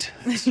point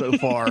so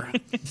far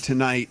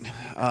tonight,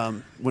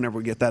 whenever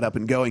we get that up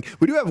and going.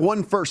 We do have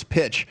one first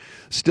pitch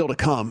still to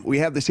come. We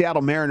have the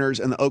Seattle Mariners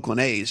and the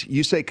Oakland A's.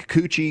 Yusei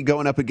Kikuchi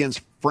going up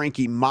against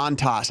Frankie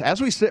Montas.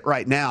 As we sit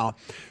right now,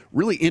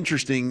 really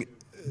interesting,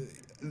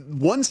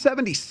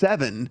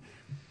 177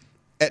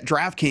 at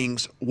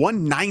DraftKings,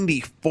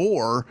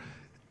 194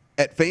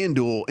 at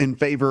FanDuel in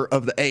favor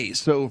of the A's.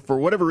 So for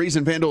whatever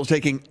reason, FanDuel is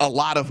taking a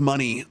lot of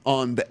money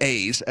on the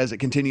A's as it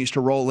continues to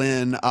roll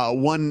in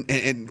one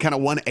and kind of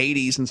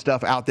 180s and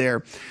stuff out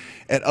there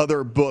at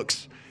other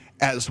books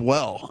as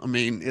well. I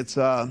mean, it's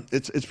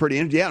pretty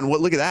interesting. Yeah, and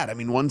look at that. I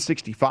mean,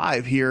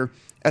 165 here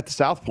at the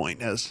South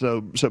Point.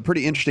 So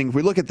pretty interesting. If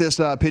we look at this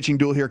pitching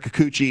duel here,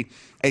 Kikuchi,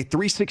 a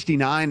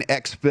 369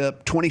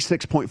 xFIP,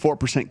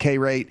 26.4% K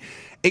rate,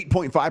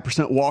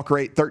 8.5% walk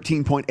rate,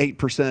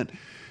 13.8%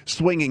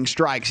 swinging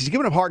strikes. He's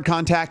given up hard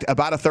contact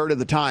about a third of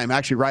the time,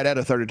 actually right at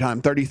a third of the time,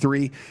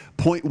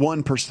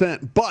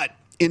 33.1%. But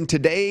in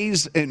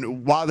today's,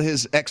 and while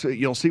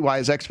you'll see why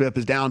his xFIP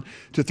is down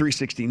to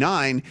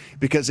 369,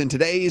 because in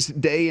today's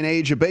day and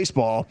age of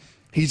baseball,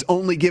 he's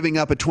only giving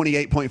up a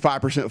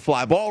 28.5%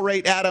 fly ball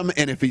rate at him.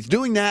 And if he's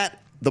doing that,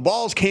 the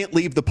balls can't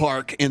leave the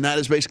park, and that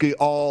is basically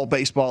all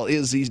baseball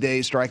is these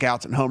days,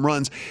 strikeouts and home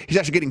runs. He's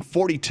actually getting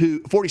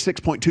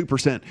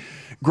 46.2%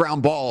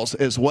 ground balls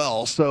as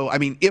well. So, I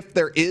mean, if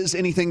there is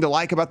anything to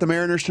like about the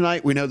Mariners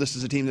tonight, we know this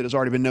is a team that has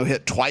already been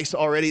no-hit twice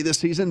already this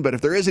season, but if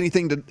there is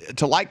anything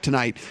to like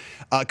tonight,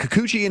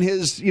 Kikuchi and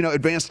his,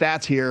 advanced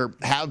stats here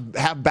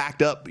have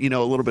backed up, a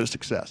little bit of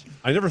success.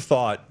 I never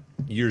thought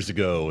years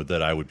ago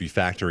that I would be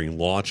factoring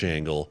launch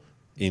angle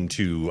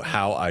into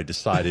how I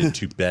decided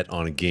to bet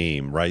on a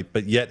game, right?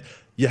 But yet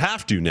you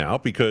have to now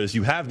because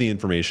you have the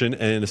information,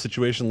 and in a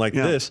situation like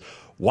this,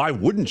 why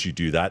wouldn't you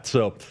do that?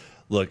 So,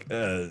 look,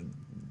 the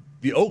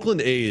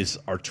Oakland A's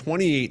are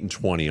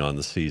 28-20 on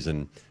the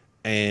season,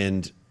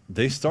 and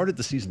they started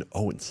the season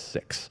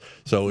 0-6.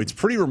 So it's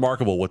pretty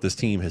remarkable what this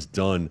team has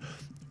done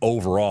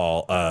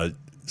overall.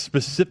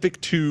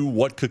 Specific to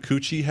what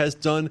Kikuchi has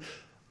done,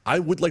 I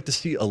would like to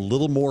see a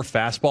little more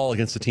fastball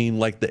against a team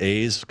like the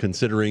A's,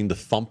 considering the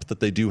thump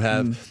that they do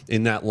have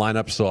in that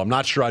lineup. So I'm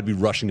not sure I'd be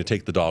rushing to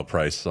take the dog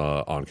price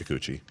on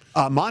Kikuchi.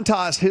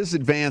 Montas, his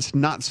advanced,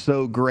 not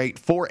so great.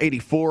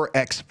 484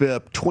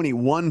 xFIP,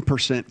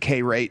 21%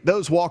 K rate.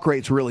 Those walk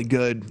rates really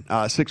good,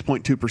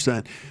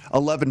 6.2%,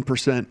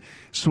 11%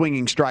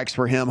 swinging strikes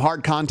for him.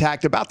 Hard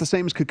contact, about the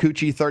same as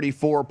Kikuchi,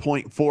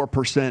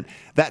 34.4%.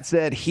 That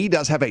said, he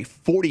does have a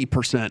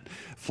 40%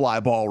 fly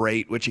ball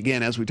rate, which,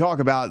 again, as we talk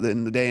about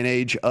in the day and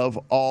age of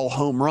all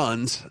home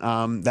runs,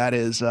 that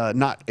is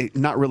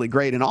not really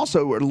great. And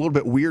also a little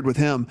bit weird with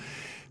him.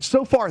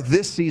 So far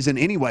this season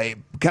anyway,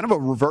 kind of a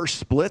reverse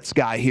splits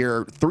guy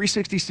here.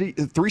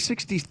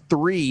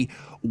 363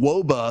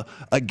 WOBA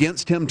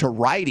against him to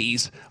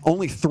righties,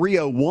 only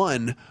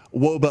 301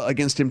 WOBA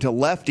against him to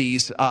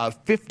lefties,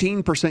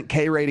 15%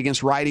 K rate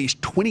against righties,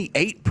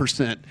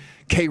 28%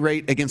 K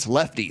rate against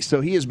lefties. So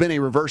he has been a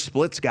reverse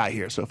splits guy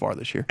here so far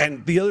this year.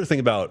 And the other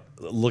thing about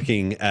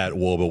looking at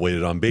WOBA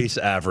weighted on base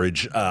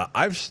average,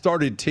 I've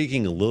started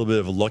taking a little bit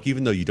of a look,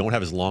 even though you don't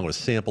have as long of a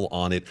sample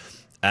on it,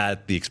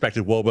 at the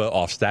expected WOBA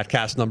off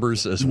StatCast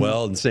numbers as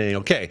well, and saying,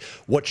 okay,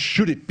 what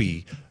should it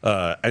be?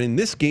 And in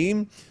this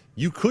game,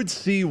 you could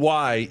see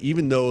why,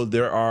 even though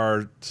there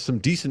are some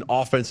decent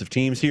offensive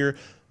teams here,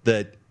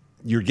 that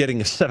you're getting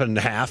a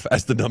 7.5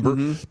 as the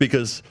number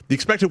because the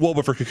expected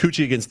WOBA for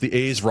Kikuchi against the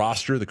A's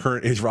roster, the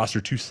current A's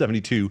roster,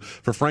 272.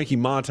 For Frankie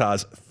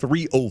Montas,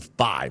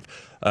 305.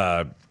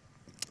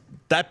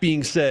 That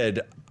being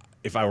said,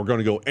 if I were going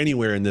to go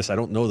anywhere in this, I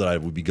don't know that I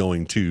would be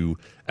going to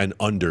an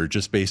under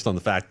just based on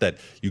the fact that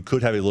you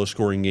could have a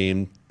low-scoring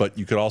game, but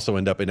you could also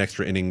end up in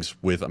extra innings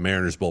with a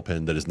Mariners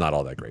bullpen that is not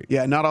all that great.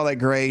 Yeah, not all that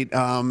great.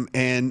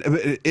 And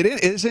it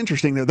is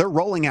interesting, though. They're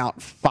rolling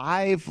out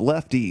 5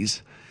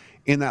 lefties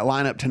in that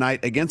lineup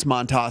tonight against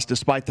Montas,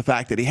 despite the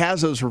fact that he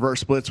has those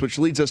reverse splits, which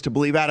leads us to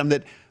believe, Adam,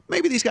 that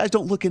maybe these guys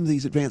don't look into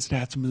these advanced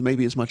stats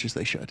maybe as much as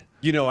they should.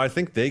 I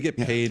think they get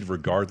paid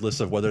regardless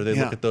of whether they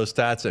look at those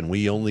stats, and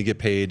we only get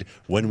paid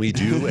when we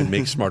do and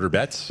make smarter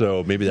bets,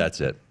 so maybe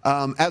that's it.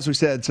 As we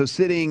said, so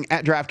sitting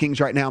at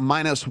DraftKings right now,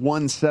 minus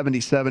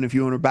 177 if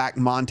you want to back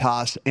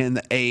Montas and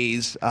the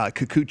A's,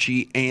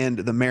 Kikuchi and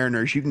the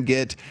Mariners. You can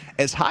get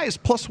as high as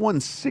plus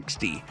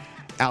 160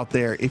 out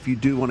there if you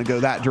do want to go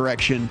that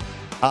direction.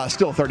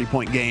 Still a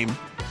 30-point game.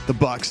 The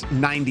Bucks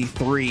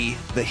 93,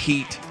 the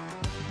Heat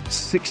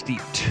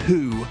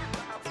 62.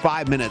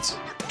 5 minutes,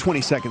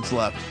 20 seconds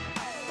left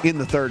in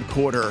the third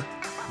quarter.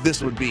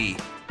 This would be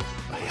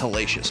a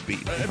hellacious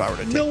beat if I were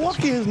to take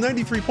Milwaukee has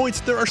 93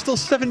 points. There are still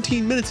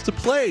 17 minutes to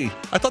play.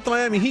 I thought the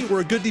Miami Heat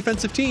were a good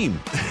defensive team.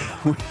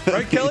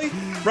 Right, Kelly?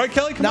 Right,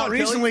 Kelly? Come on,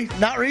 recently. Kelly.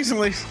 Not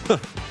recently.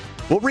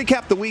 We'll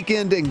recap the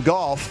weekend in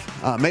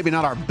golf. Maybe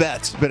not our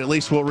bets, but at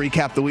least we'll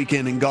recap the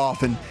weekend in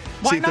golf and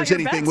see if there's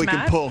anything we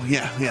can pull.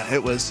 Yeah,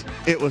 it was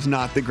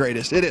not the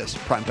greatest. It is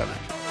primetime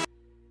action.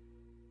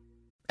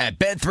 At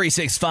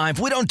Bet365,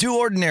 we don't do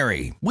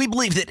ordinary. We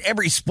believe that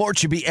every sport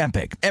should be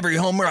epic. Every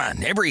home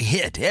run, every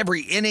hit,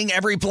 every inning,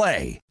 every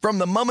play. From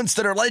the moments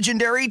that are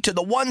legendary to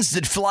the ones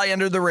that fly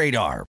under the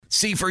radar.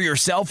 See for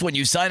yourself when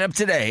you sign up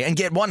today and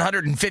get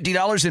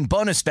 $150 in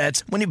bonus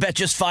bets when you bet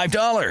just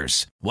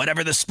 $5.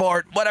 Whatever the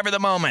sport, whatever the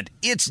moment,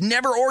 it's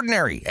never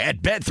ordinary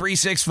at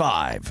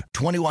Bet365.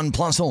 21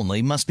 plus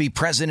only. Must be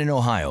present in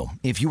Ohio.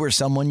 If you or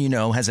someone you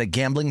know has a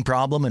gambling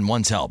problem and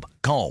wants help,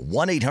 call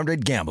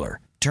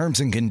 1-800-GAMBLER. Terms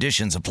and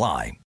conditions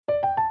apply.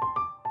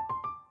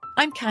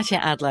 I'm Katya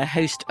Adler,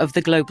 host of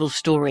The Global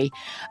Story.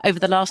 Over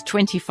the last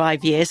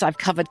 25 years, I've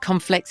covered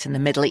conflicts in the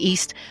Middle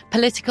East,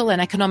 political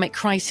and economic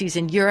crises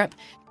in Europe,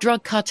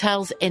 drug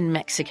cartels in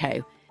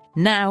Mexico.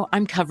 Now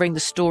I'm covering the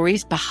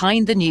stories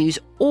behind the news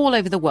all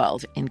over the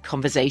world in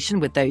conversation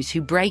with those who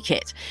break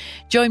it.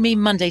 Join me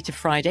Monday to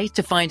Friday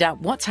to find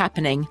out what's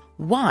happening,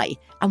 why,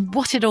 and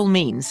what it all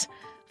means.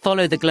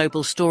 Follow The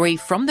Global Story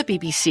from the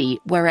BBC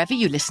wherever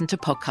you listen to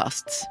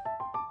podcasts.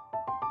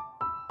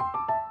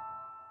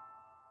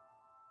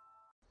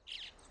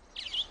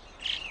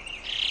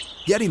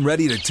 Getting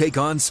ready to take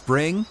on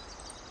spring?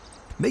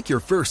 Make your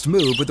first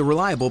move with the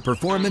reliable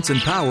performance and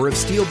power of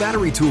Steel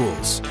battery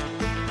tools.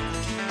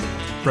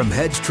 From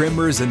hedge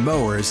trimmers and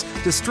mowers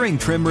to string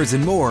trimmers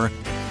and more,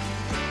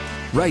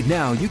 right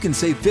now you can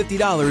save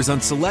 $50 on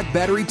select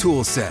battery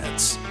tool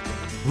sets.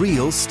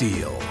 Real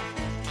Steel.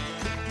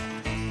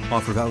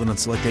 Offer valid on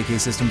select AK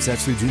system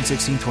sets through June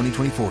 16,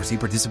 2024. See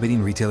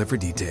participating retailer for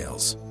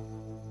details.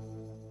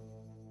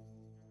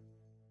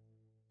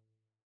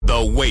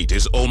 The wait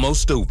is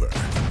almost over.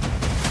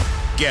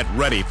 Get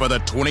ready for the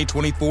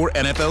 2024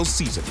 NFL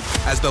season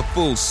as the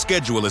full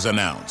schedule is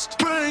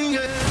announced.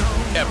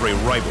 Every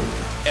rivalry,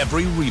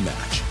 every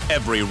rematch,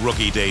 every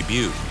rookie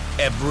debut,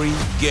 every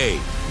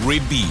game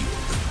revealed.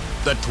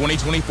 The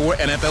 2024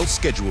 NFL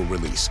schedule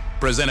release,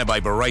 presented by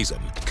Verizon,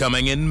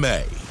 coming in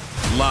May.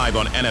 Live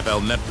on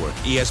NFL Network,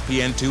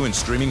 ESPN2, and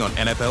streaming on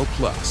NFL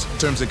Plus.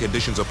 Terms and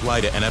conditions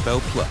apply to NFL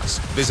Plus.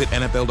 Visit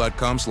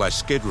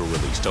NFL.com/schedule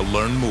release to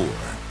learn more.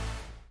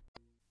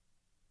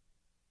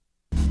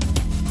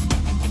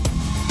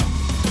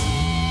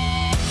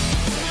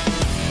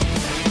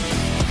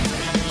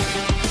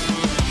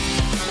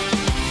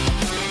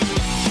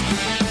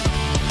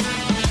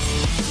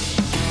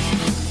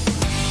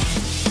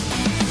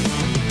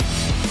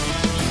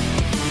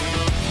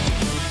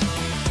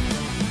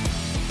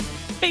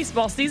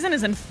 Baseball season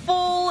is in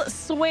full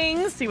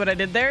swing. See what I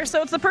did there?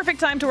 So it's the perfect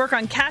time to work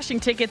on cashing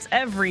tickets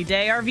every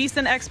day. Our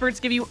VSiN experts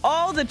give you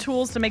all the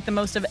tools to make the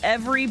most of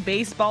every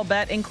baseball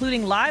bet,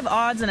 including live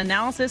odds and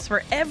analysis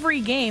for every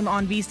game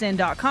on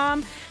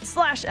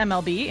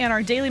vsin.com/MLB and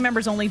our daily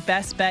members only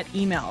best bet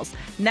emails.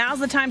 Now's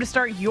the time to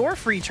start your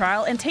free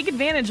trial and take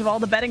advantage of all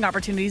the betting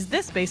opportunities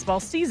this baseball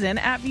season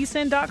at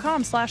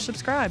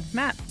vsin.com/subscribe.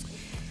 Matt.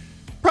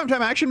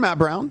 Primetime action, Matt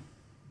Brown,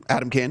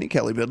 Adam Candy,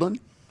 Kelly Bidlin,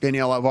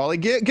 Danielle Avali.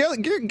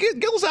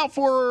 Gil's out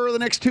for the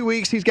next 2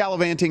 weeks. He's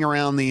gallivanting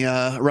around the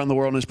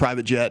world in his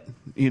private jet.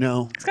 You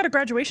know, he's got a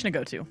graduation to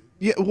go to.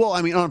 Yeah, well,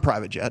 I mean, on a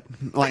private jet.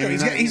 Like,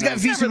 he's got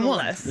VSiN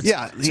 1.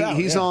 Yeah,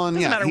 he's on.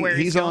 Yeah,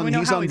 he's on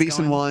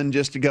VSiN 1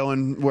 just to go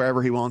in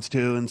wherever he wants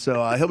to, and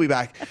so he'll be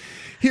back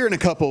here in a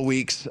couple of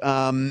weeks.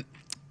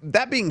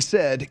 That being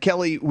said,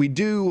 Kelly, we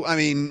do. I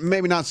mean,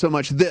 maybe not so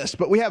much this,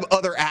 but we have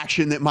other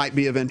action that might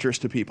be of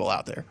interest to people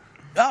out there.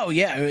 Oh,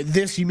 yeah.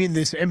 You mean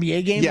this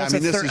NBA game? Yeah, That's I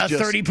mean, a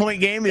 30-point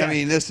game? Yeah. I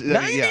mean, this...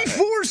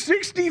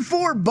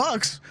 94-64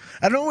 Bucks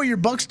I don't know what your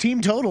Bucks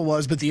team total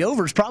was, but the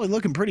over's probably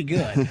looking pretty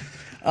good.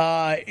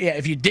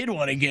 If you did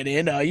want to get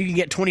in, you can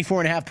get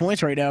 24.5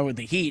 points right now with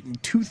the Heat,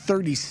 and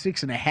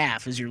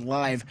 236.5 is your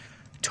live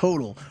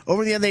total.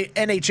 Over the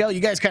NHL, you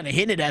guys kind of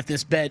hinted at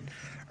this bet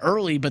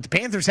early, but the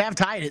Panthers have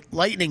tied it.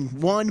 Lightning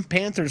 1,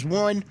 Panthers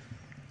 1.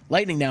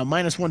 Lightning now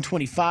minus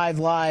 125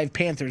 live,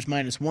 Panthers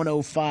minus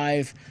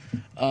 105.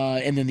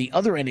 And then the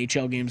other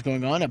NHL games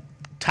going on, a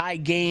tie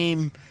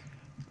game.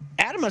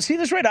 Adam, I see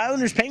this right.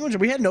 Islanders, Penguins. Are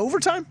we heading to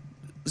overtime?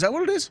 Is that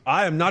what it is?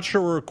 I am not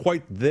sure we're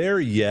quite there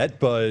yet,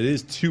 but it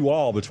is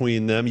 2-2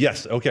 between them.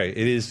 Yes, okay.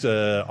 It is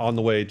on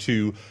the way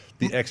to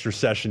the extra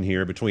session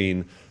here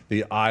between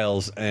the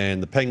Isles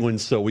and the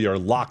Penguins, so we are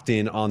locked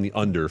in on the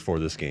under for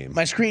this game.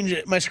 My screen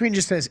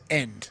just says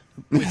end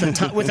with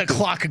a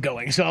clock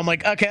going, so I'm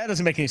like, okay, that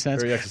doesn't make any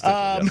sense. Very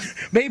existential,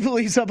 yes. Maple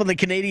Leafs up on the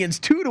Canadians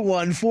 2-1,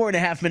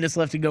 4.5 minutes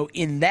left to go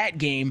in that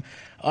game.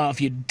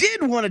 If you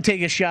did want to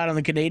take a shot on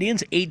the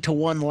Canadians,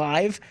 8-1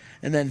 live,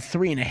 and then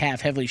 3.5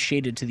 heavily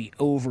shaded to the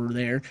over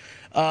there.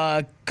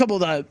 A couple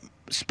of the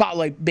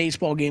spotlight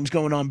baseball games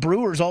going on.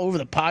 Brewers all over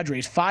the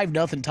Padres,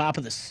 5-0 top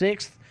of the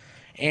 6th.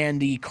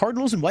 And the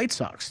Cardinals and White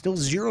Sox still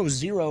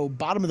 0-0,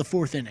 bottom of the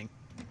 4th inning.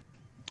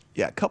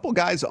 Yeah, a couple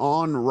guys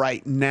on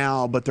right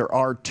now, but there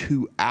are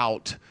 2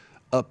 out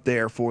up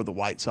there for the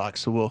White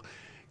Sox. So we'll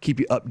keep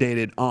you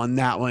updated on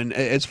that one.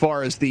 As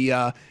far as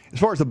the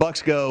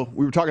Bucks go,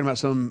 we were talking about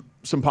some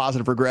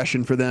positive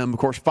regression for them. Of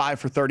course, 5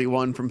 for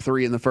 31 from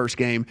 3 in the first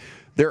game.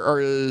 There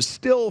are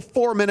still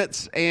 4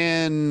 minutes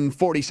and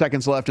 40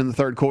 seconds left in the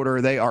third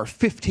quarter. They are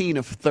 15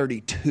 of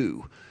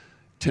 32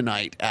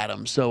 tonight,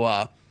 Adam.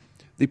 So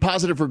the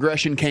positive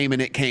regression came,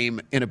 and it came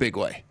in a big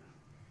way.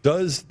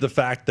 Does the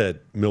fact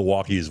that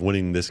Milwaukee is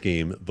winning this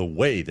game the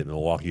way that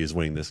Milwaukee is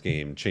winning this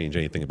game change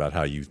anything about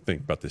how you think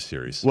about this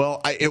series?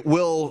 Well, it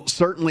will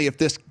certainly if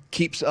this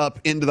keeps up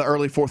into the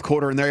early fourth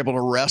quarter and they're able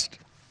to rest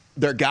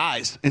their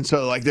guys. And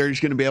so, like, they're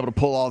just going to be able to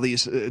pull all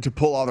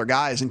their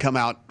guys and come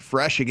out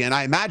fresh again.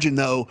 I imagine,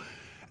 though,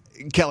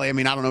 Kelly, I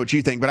mean, I don't know what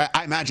you think, but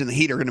I imagine the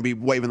Heat are going to be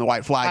waving the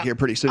white flag here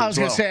pretty soon. I was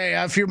going to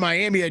say, if you're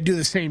Miami, I'd do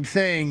the same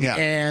thing. Yeah.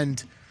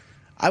 And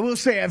I will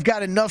say I've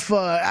got enough.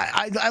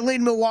 I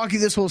leaned Milwaukee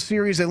this whole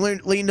series. I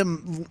leaned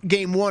them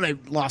game 1. I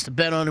lost a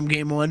bet on them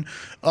game 1.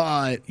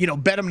 Bet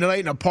them tonight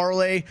in a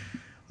parlay.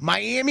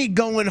 Miami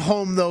going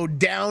home though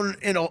down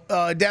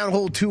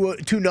hole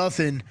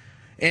 2-0,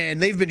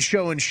 and they've been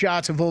showing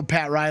shots of old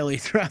Pat Riley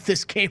throughout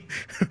this game.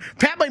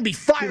 Pat might be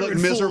firing. He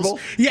looked miserable.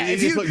 Yeah, he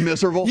just looked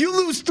miserable. You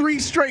lose 3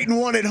 straight and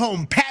 1 at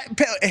home. Pat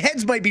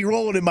heads might be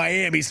rolling in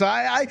Miami. So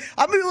I'm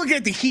gonna be looking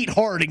at the Heat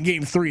hard in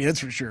game 3.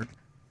 That's for sure.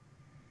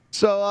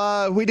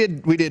 So we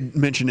did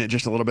mention it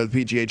just a little bit,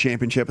 the PGA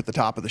Championship at the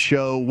top of the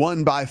show.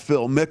 Won by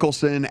Phil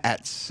Mickelson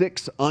at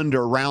 6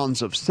 under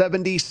rounds of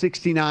 70,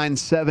 69,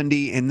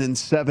 70, and then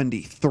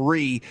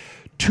 73.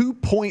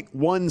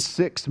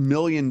 $2.16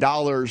 million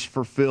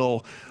for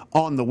Phil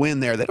on the win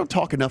there. They don't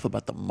talk enough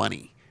about the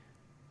money.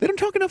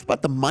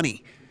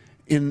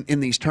 In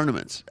these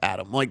tournaments,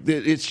 Adam. Like,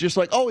 it's just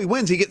like, oh, he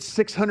wins. He gets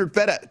 600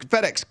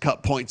 FedEx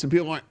Cup points. And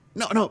people are like,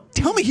 no,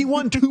 tell me he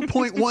won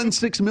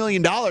 $2.16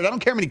 million. I don't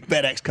care how many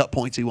FedEx Cup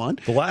points he won.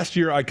 The last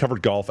year I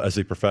covered golf as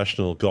a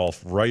professional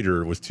golf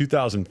writer was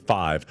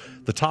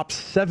 2005. The top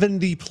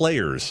 70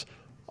 players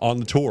on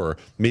the tour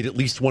made at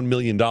least $1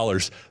 million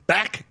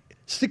back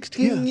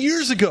 16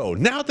 years ago.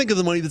 Now think of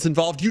the money that's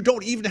involved. You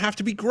don't even have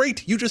to be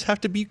great. You just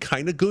have to be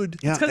kind of good.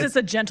 Yeah. It's because it's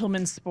a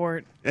gentleman's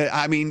sport.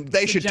 I mean,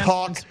 they should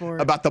talk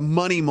about the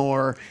money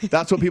more.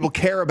 That's what people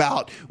care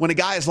about. When a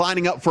guy is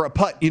lining up for a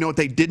putt, you know what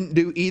they didn't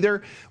do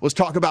either? Was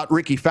talk about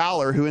Ricky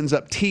Fowler, who ends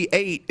up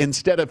T8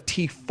 instead of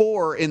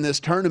T4 in this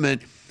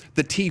tournament.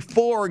 The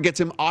T4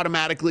 gets him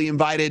automatically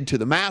invited to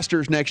the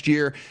Masters next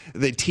year.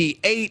 The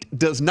T8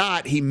 does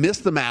not. He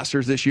missed the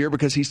Masters this year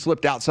because he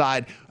slipped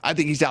outside. I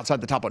think he's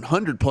outside the top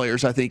 100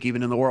 players, I think,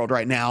 even in the world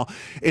right now.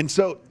 And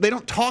so they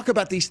don't talk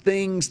about these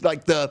things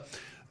like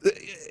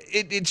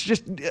it's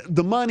just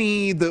the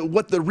money,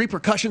 what the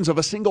repercussions of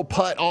a single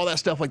putt, all that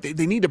stuff. Like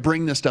they need to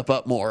bring this stuff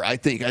up more, I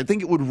think. I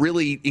think it would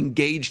really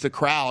engage the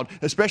crowd,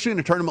 especially in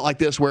a tournament like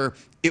this where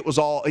it was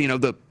all,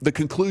 the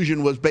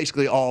conclusion was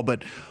basically all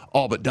but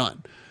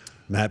done.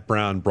 Matt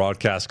Brown,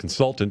 broadcast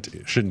consultant,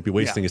 shouldn't be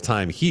wasting his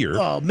time here.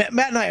 Oh, Matt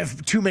and I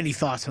have too many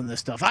thoughts on this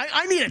stuff.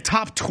 I need a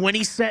top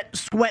 20 set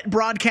sweat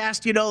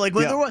broadcast, like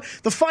when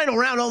the final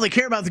round, all they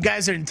care about the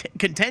guys that are in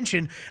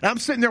contention. And I'm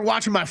sitting there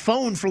watching my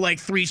phone for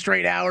like 3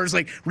 straight hours,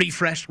 like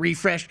refresh.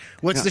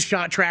 What's the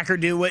shot tracker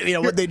do?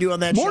 What they do on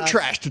that More shot?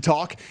 Trash to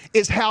talk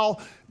is how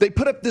they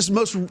put up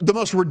the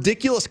most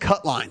ridiculous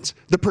cut lines.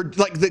 The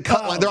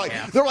cut line.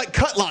 They're like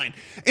cut line,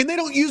 and they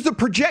don't use the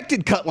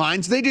projected cut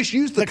lines. They just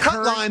use the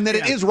cut line that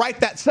it is right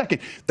that second.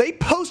 They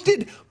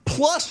posted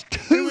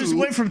 +2. It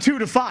went from 2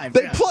 to 5.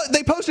 They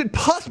posted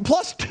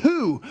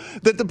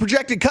 +2 that the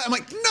projected cut. I'm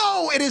like,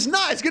 no, it is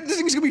not. This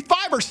thing's gonna be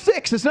 5 or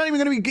 6. It's not even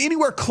gonna be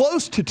anywhere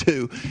close to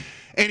 2.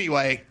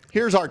 Anyway,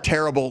 Here's our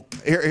terrible.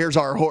 Here's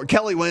our.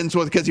 Kelly wins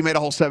because he made a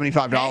whole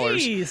 $75.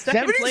 Hey,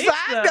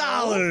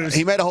 $75.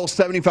 He made a whole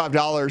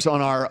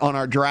 $75 on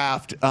our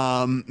draft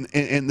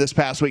in this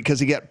past week because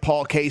he got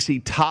Paul Casey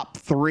top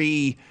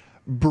 3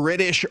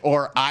 British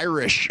or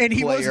Irish and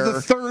he player. was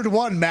the third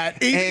one,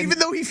 Matt. Even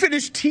though he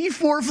finished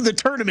T4 for the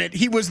tournament,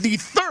 he was the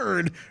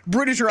third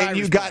British or Irish. And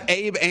you got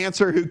Abe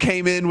Answer, who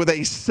came in with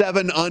a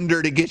 7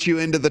 under to get you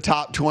into the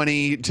top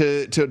 20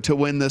 to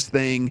win this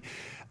thing.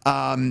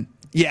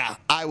 Yeah,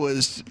 I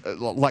was,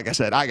 like I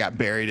said, I got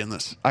buried in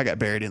this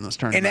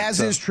tournament. And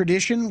as is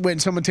tradition, when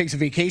someone takes a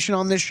vacation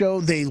on this show,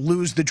 they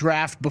lose the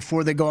draft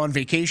before they go on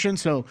vacation.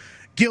 So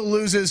Gil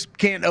loses,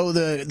 can't owe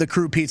the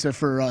crew pizza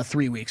for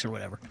 3 weeks or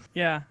whatever.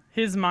 Yeah,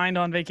 his mind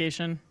on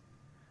vacation.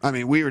 I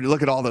mean, we were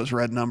look at all those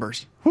red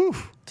numbers. Whew.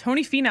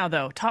 Tony Finau,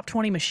 though, top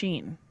 20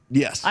 machine.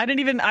 Yes. I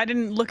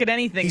didn't look at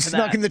anything. He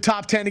snuck in the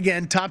top 10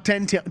 again. Top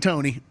 10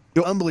 Tony.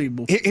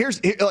 Unbelievable.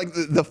 Here's like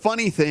the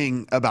funny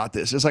thing about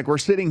this is like we're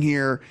sitting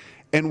here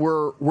and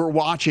we're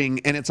watching,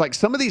 and it's like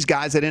some of these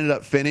guys that ended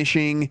up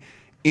finishing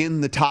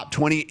in the top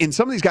 20, and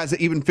some of these guys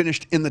that even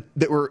finished end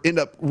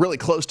up really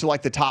close to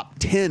like the top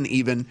 10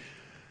 even.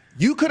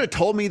 You could have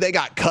told me they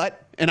got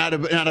cut, and I'd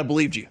have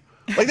believed you.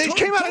 Like they just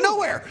came out of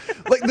nowhere.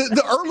 Like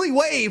the early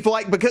wave,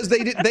 like because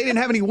they didn't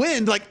have any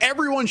wind, like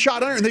everyone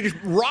shot under and they just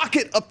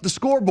rocket up the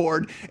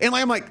scoreboard. And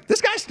like, I'm like,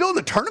 this guy's still in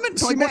the tournament?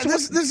 See, like, Matt,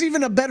 this is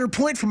even a better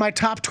point for my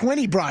top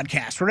 20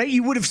 broadcast, right?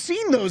 You would have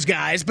seen those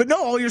guys, but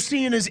no, all you're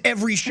seeing is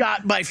every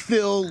shot by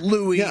Phil,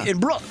 Louie, and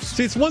Brooks.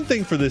 See, it's one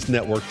thing for this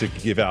network to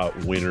give out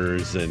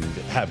winners and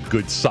have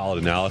good,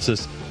 solid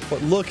analysis.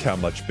 But look how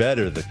much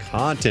better the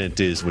content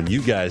is when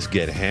you guys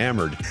get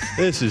hammered.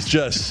 This is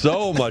just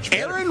so much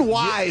better. Aaron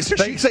Wise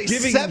should say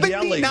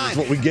 79.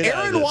 What we get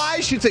Aaron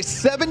Wise should say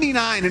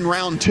 79 in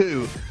round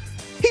 2.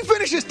 He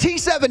finishes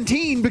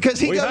T17 because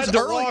he goes had to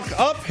early. walk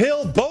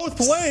uphill both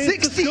ways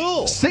to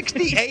school.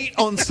 68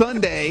 on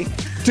Sunday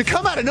to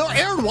come out of nowhere.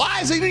 Aaron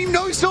Wise, they didn't even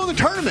know he's still in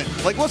the tournament.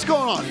 Like, what's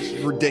going on?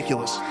 It's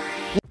ridiculous.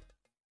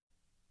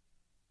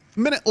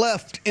 Minute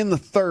left in the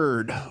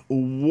third,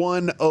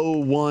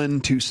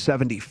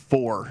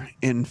 101-74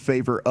 in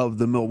favor of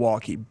the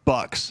Milwaukee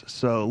Bucks.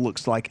 So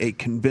looks like a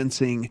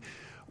convincing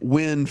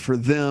win for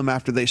them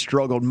after they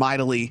struggled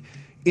mightily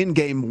in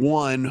game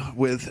 1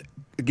 with,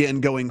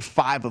 again, going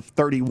 5 of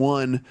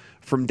 31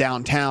 from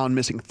downtown,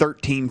 missing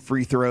 13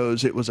 free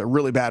throws. It was a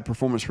really bad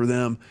performance for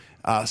them.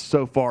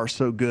 So far,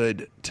 so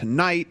good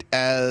tonight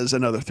as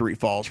another 3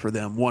 falls for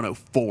them,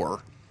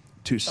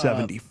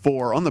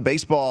 104-74. On the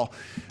baseball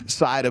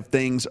side of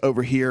things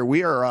over here,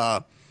 we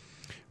got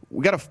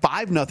a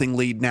 5-0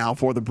 lead now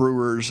for the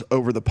Brewers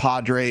over the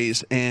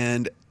Padres.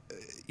 And,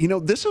 you know,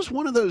 this is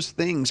one of those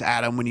things,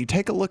 Adam, when you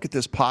take a look at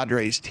this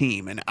Padres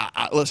team, and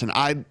listen,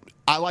 I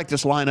like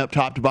this lineup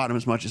top to bottom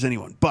as much as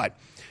anyone, but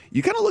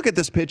you kind of look at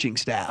this pitching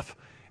staff,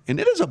 and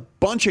it is a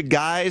bunch of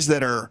guys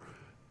that are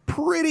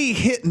pretty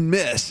hit and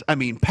miss. I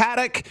mean,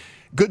 Paddock,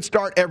 good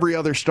start every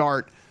other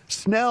start.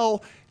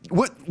 Snell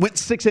went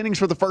 6 innings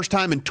for the first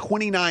time in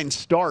 29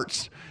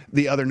 starts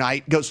the other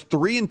night. Goes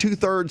 3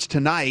 2/3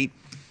 tonight.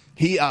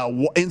 He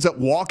ends up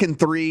walking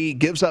 3,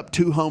 gives up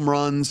 2 home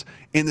runs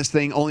in this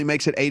thing, only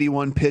makes it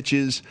 81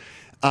 pitches.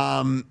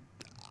 I'm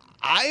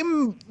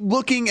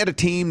looking at a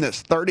team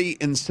that's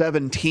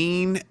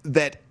 30-17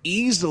 that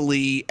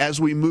easily,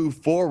 as we move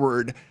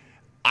forward,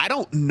 I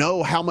don't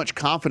know how much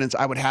confidence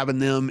I would have in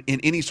them in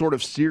any sort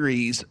of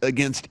series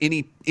against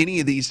any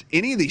of these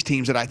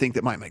teams that I think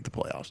that might make the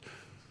playoffs.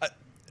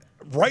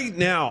 Right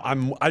now,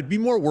 I'd be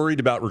more worried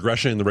about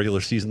regression in the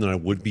regular season than I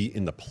would be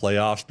in the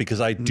playoffs because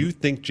I do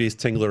think Jace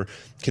Tingler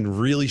can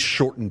really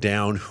shorten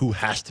down who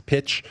has to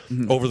pitch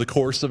over the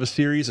course of a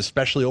series,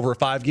 especially over a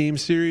 5-game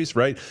series,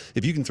 right?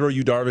 If you can throw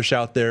Yu Darvish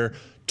out there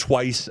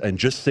twice and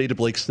just say to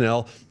Blake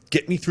Snell,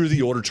 get me through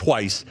the order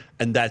twice,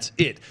 and that's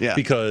it. Yeah.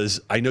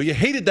 Because I know you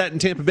hated that in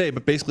Tampa Bay,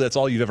 but basically that's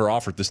all you've ever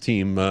offered this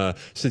team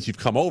since you've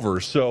come over.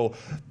 So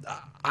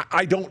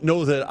I don't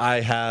know that I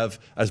have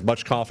as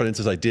much confidence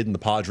as I did in the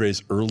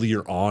Padres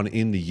earlier on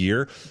in the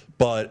year.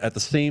 But at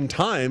the same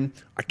time,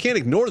 I can't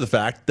ignore the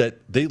fact that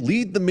they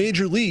lead the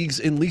major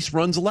leagues in least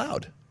runs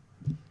allowed.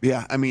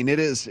 Yeah, I mean,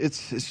 it's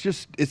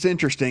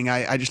interesting.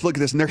 I just look at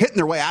this, and they're hitting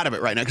their way out of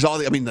it right now.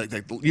 Because you can look at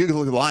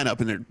the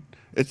lineup, and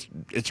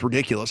it's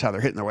ridiculous how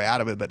they're hitting their way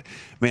out of it. But,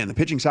 man, the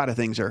pitching side of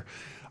things are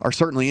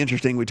certainly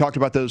interesting. We talked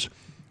about those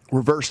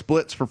reverse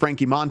splits for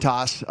Frankie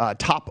Montas,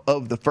 top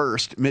of the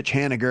first. Mitch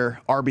Haniger,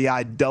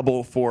 RBI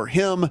double for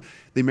him.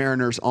 The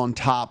Mariners on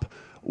top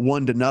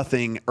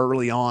 1-0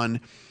 early on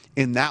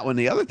in that one.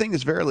 The other thing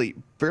that's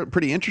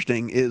pretty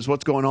interesting is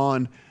what's going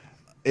on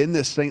in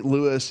this St.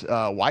 Louis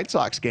White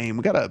Sox game.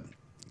 We got a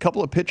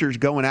couple of pitchers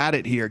going at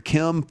it here.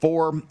 Kim,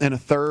 4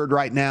 1/3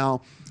 right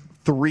now.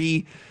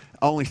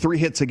 Only 3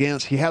 hits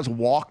against. He has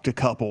walked a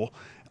couple,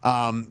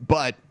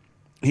 but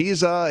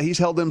he's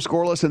held them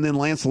scoreless. And then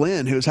Lance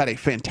Lynn, who's had a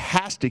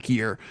fantastic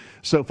year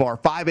so far,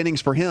 5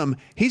 innings for him.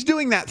 He's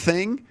doing that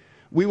thing.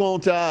 We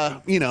won't,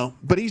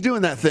 but he's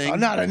doing that thing.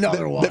 Not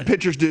another one that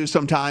pitchers do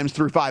sometimes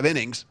through 5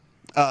 innings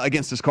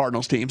against this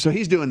Cardinals team. So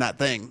he's doing that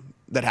thing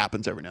that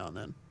happens every now and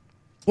then.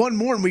 One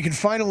more, and we can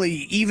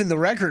finally even the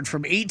record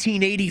from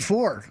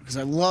 1884, because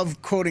I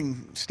love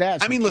quoting stats.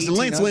 I mean, listen,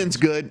 Lance Lynn's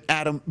good,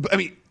 Adam. I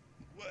mean,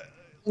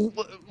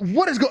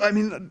 what is going? I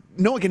mean,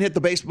 no one can hit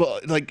the baseball.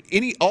 Like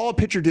all a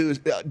pitcher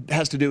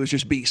has to do is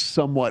just be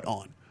somewhat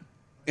on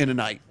in a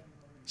night,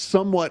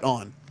 somewhat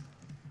on.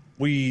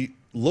 We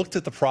looked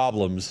at the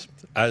problems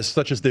as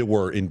such as they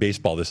were in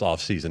baseball this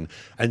offseason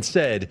and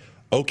said,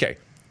 okay,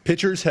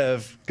 pitchers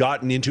have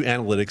gotten into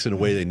analytics in a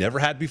way they never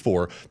had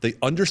before. They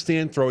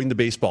understand throwing the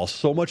baseball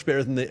so much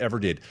better than they ever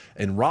did.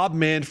 And Rob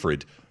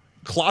Manfred,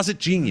 closet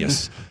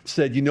genius,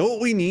 said, you know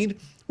what we need?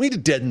 We need to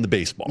deaden the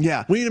baseball.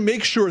 Yeah. We need to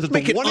make sure that the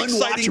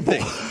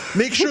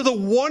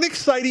one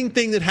exciting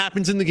thing that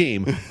happens in the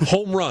game,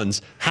 home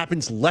runs,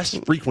 happens less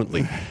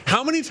frequently.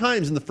 How many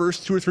times in the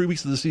first 2 or 3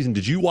 weeks of the season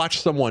did you watch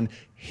someone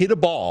hit a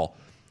ball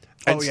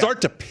and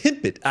start to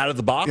pimp it out of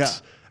the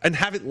box and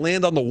have it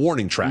land on the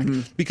warning track?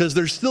 Because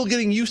they're still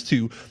getting used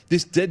to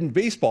this deadened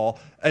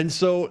baseball. And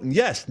so,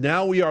 yes,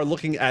 now we are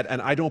looking at,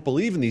 and I don't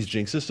believe in these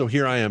jinxes, so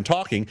here I am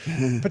talking,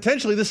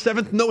 potentially the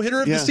 7th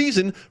no-hitter of the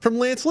season from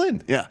Lance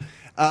Lynn. Yeah.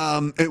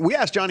 We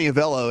asked Johnny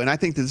Avello, and I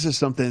think that this is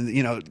something,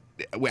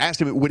 we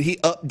asked him, would he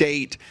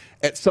update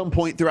at some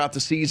point throughout the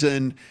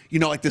season,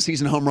 like the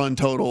season home run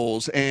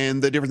totals and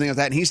the different things like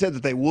that? And he said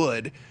that they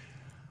would.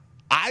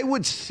 I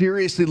would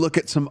seriously look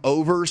at some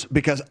overs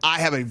because I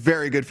have a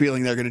very good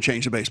feeling they're going to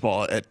change the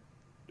baseball at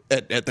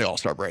the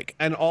All-Star break.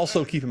 And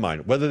also keep in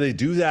mind, whether they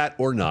do that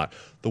or not,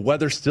 the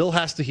weather still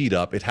has to heat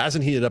up. It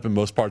hasn't heated up in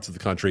most parts of the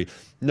country.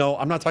 No,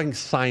 I'm not talking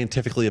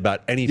scientifically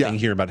about anything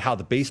here about how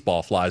the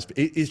baseball flies. But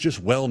it is just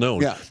well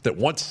known that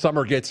once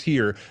summer gets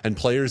here and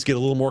players get a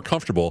little more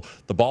comfortable,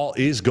 the ball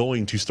is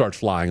going to start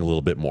flying a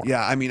little bit more.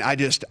 Yeah, I mean, I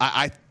just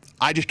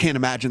can't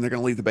imagine they're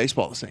going to leave the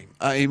baseball the same.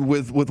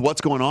 With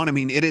what's going on, I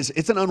mean, it's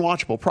an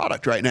unwatchable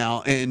product right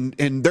now,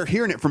 and they're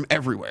hearing it from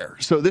everywhere.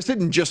 So this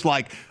isn't just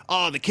like,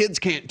 the kids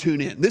can't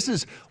tune in. This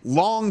is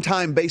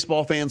longtime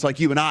baseball fans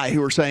like you and I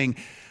who are saying,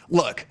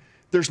 look,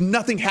 there's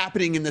nothing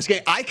happening in this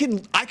game. I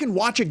can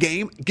watch a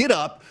game, get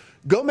up,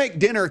 go make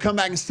dinner, come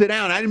back and sit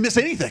down. I didn't miss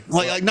anything,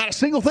 like not a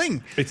single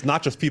thing. It's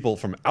not just people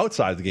from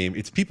outside the game;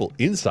 it's people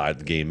inside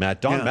the game.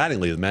 Don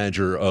Mattingly, the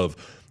manager of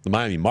the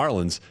Miami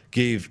Marlins,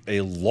 gave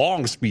a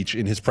long speech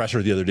in his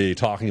presser the other day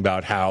talking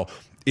about how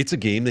it's a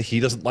game that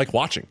he doesn't like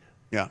watching.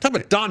 Yeah, talking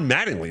about Don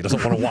Mattingly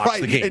doesn't want to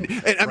watch the game.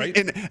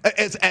 And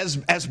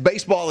as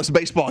baseball as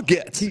baseball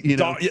gets,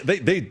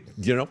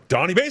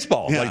 Donnie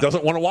Baseball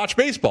doesn't want to watch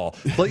baseball.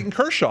 Clayton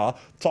Kershaw,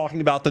 talking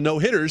about the no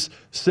hitters,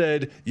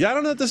 said, "Yeah, I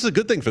don't know if this is a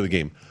good thing for the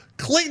game."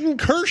 Clayton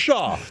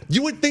Kershaw,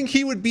 you would think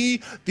he would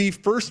be the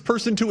first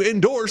person to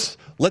endorse,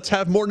 let's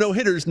have more no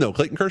hitters. No,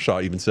 Clayton Kershaw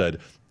even said,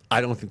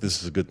 I don't think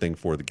this is a good thing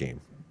for the game.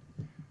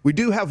 We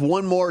do have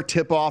one more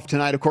tip-off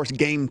tonight, of course,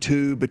 Game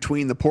 2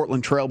 between the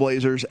Portland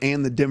Trailblazers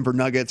and the Denver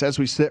Nuggets. As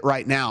we sit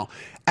right now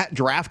at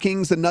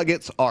DraftKings, the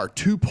Nuggets are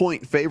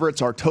 2-point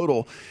favorites. Our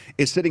total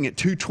is sitting at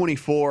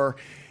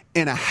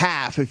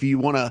 224.5. If you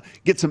want to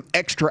get some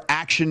extra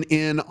action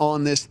in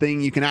on this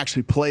thing, you can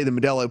actually play the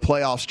Modelo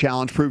Playoffs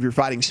Challenge. Prove your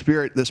fighting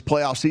spirit this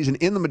playoff season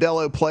in the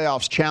Modelo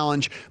Playoffs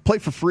Challenge. Play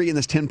for free in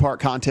this 10-part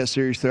contest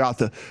series throughout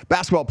the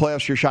basketball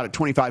playoffs. Your shot at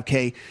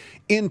 $25K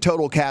in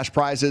total cash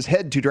prizes.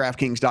 Head to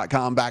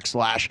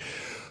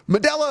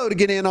DraftKings.com/Modelo to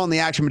get in on the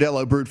action.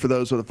 Modelo, brewed for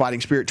those with a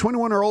fighting spirit.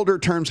 21 or older.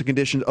 Terms and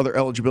conditions, other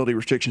eligibility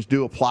restrictions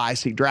do apply.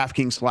 See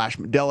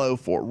DraftKings/Modelo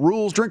for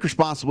rules. Drink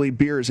responsibly.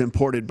 Beer is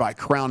imported by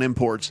Crown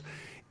Imports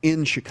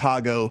in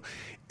Chicago,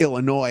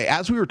 Illinois.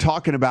 As we were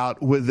talking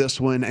about with this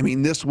one, I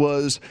mean, this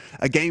was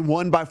a game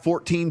won by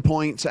 14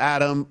 points,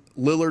 Adam.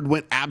 Lillard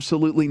went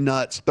absolutely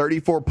nuts,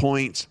 34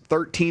 points,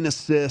 13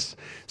 assists.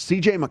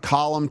 C.J.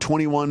 McCollum,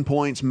 21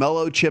 points.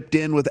 Melo chipped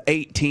in with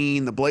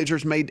 18. The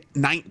Blazers made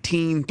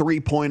 19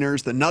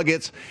 three-pointers. The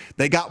Nuggets,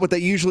 they got what they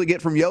usually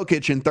get from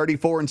Jokic in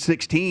 34 and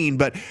 16.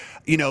 But,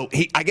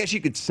 I guess you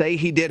could say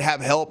he did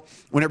have help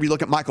whenever you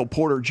look at Michael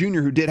Porter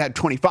Jr., who did have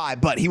 25,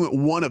 but he went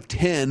 1 of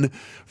 10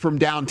 from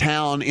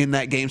downtown in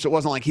that game. So it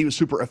wasn't like he was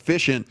super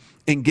efficient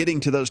in getting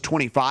to those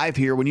 25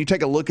 here. When you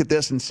take a look at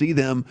this and see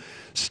them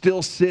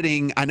still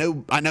sitting, I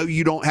know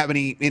you don't have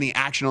any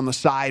action on the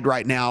side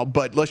right now,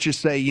 but let's just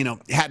say,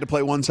 had to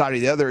play one side or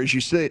the other. As you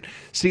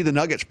see the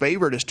Nuggets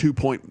favored as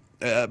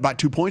by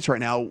 2 points right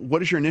now.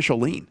 What is your initial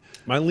lean?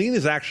 My lean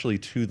is actually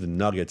to the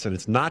Nuggets, and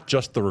it's not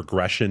just the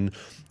regression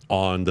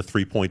on the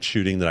three-point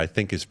shooting that I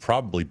think is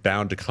probably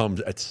bound to come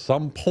at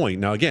some point.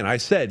 Now, again, I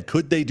said,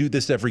 could they do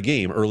this every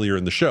game earlier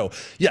in the show?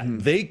 Yeah,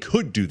 they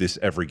could do this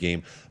every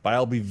game, but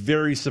I'll be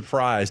very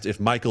surprised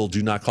if Michael,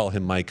 do not call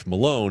him Mike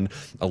Malone,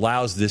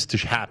 allows this to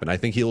happen. I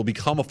think he will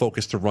become a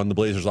focus to run the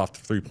Blazers off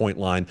the three-point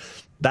line.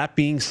 That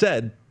being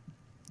said,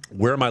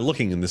 where am I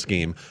looking in this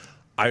game?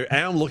 I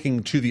am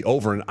looking to the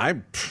over, and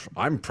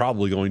I'm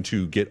probably going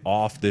to get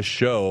off this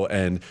show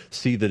and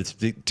see that it's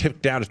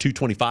tipped down to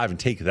 225 and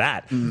take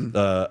that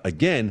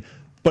again.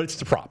 But it's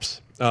the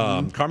props.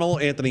 Carmelo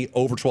Anthony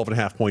over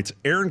 12.5 points.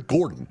 Aaron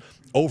Gordon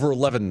over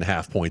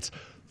 11.5 points.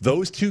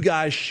 Those two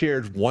guys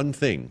shared one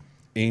thing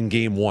in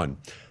Game 1.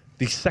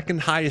 the second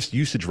highest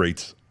usage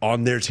rates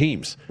on their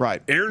teams.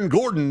 Right. Aaron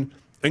Gordon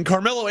and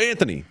Carmelo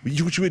Anthony,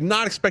 which you would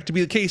not expect to be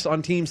the case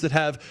on teams that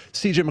have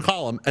CJ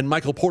McCollum and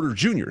Michael Porter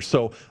Jr.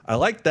 So I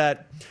like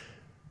that.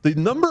 The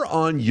number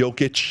on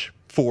Jokic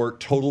for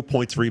total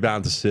points,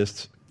 rebounds,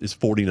 assists is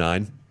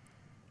 49.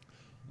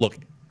 Look,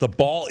 the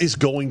ball is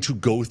going to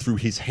go through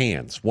his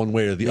hands one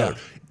way or the other.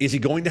 Is he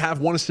going to have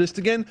one assist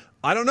again?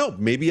 I don't know.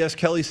 Maybe, as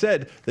Kelly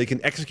said, they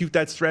can execute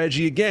that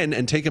strategy again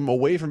and take him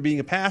away from being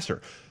a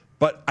passer.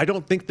 But I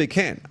don't think they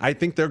can. I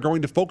think they're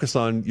going to focus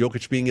on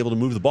Jokic being able to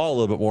move the ball a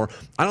little bit more.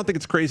 I don't think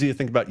it's crazy to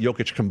think about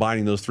Jokic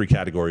combining those three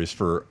categories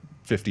for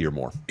 50 or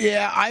more.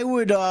 Yeah, I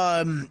would.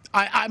 I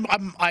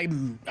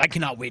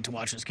cannot wait to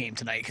watch this game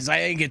tonight because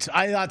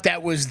I thought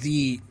that was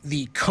the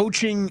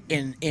coaching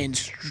and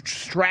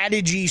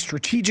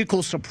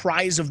strategical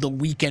surprise of the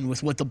weekend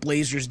with what the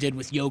Blazers did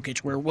with Jokic,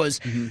 where it was,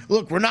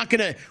 look, we're not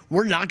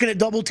gonna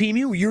double team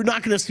you. You're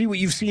not gonna see what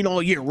you've seen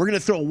all year. We're gonna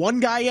throw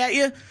one guy at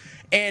you,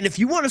 and if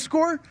you want to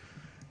score,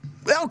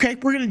 okay,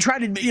 we're going to try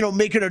to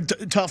make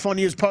it tough on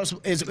you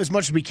as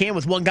much as we can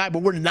with one guy,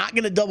 but we're not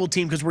going to double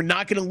team because we're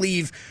not going to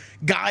leave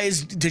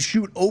guys to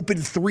shoot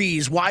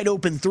wide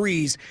open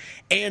threes,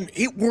 and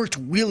it worked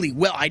really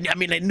well. I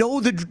mean, I know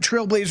the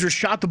Trailblazers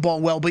shot the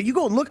ball well, but you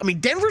go and look. I mean,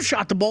 Denver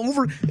shot the ball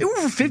over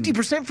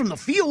 50% from the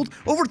field,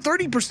 over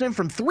 30%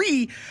 from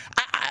three.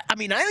 I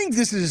mean, I think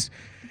this is.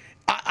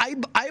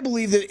 I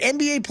believe that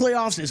NBA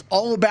playoffs is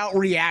all about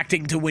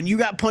reacting to when you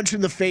got punched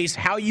in the face.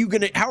 How are you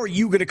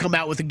gonna come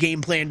out with a game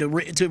plan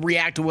to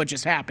react to what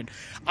just happened?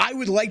 I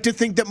would like to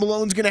think that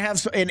Malone's gonna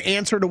have an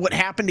answer to what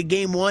happened to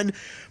Game 1,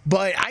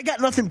 but I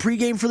got nothing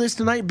pregame for this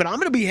tonight. But I'm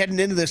gonna be heading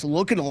into this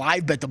looking to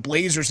live bet the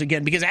Blazers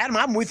again because Adam,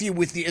 I'm with you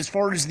as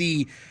far as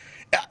the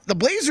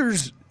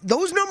Blazers.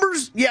 Those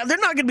numbers, they're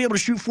not going to be able to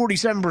shoot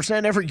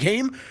 47% every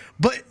game,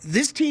 but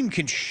this team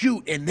can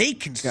shoot and they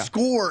can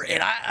score,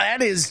 and I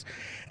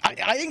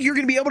think you're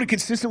going to be able to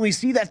consistently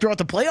see that throughout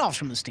the playoffs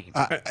from this team.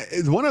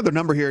 One other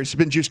number here, it's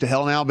been juiced to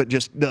hell now, but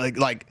just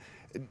like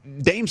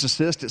Dame's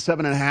assist at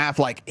 7.5,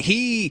 like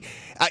he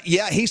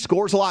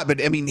scores a lot,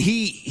 but I mean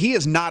he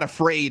is not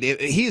afraid.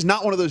 He is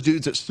not one of those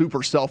dudes that's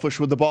super selfish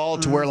with the ball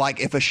to where like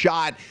if a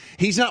shot,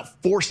 he's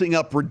not forcing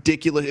up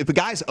ridiculous. If a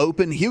guy's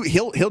open,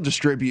 he'll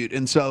distribute,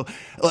 and so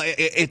like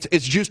it's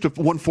juiced to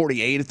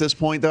 148 at this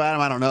point though.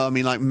 Adam, I don't know. I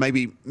mean like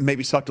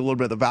maybe sucked a little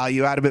bit of the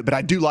value out of it, but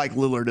I do like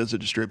Lillard as a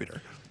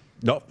distributor.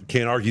 No,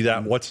 can't argue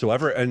that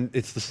whatsoever. And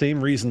it's the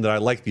same reason that I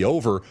like the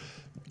over.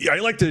 I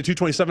liked it at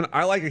 227.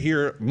 I like it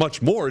here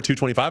much more at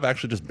 225. I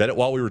actually just bet it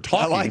while we were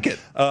talking. I like it.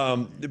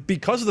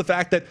 Because of the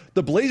fact that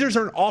the Blazers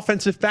are an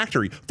offensive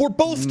factory for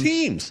both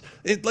teams.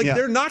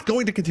 They're not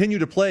going to continue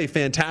to play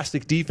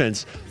fantastic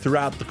defense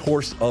throughout the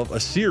course of a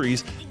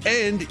series,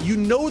 and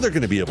they're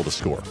going to be able to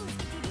score.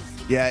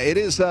 Yeah, it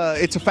is.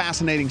 It's a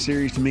fascinating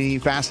series to me,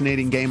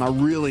 fascinating game. I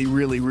really,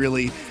 really,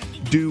 really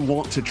do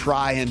want to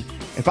try, and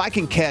if I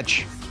can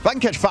catch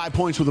 5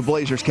 points with the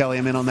Blazers, Kelly,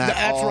 I'm in on that.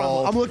 That's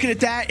right. I'm looking at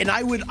that, and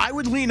I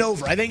would lean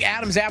over. I think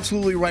Adam's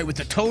absolutely right with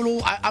the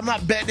total. I'm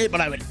not betting it, but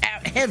I would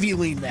heavy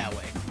lean that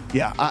way.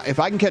 Yeah, if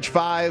I can catch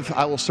 5,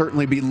 I will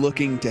certainly be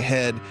looking to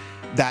head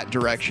that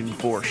direction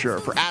for sure.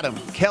 For Adam,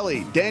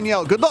 Kelly,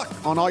 Danielle, good luck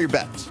on all your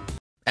bets.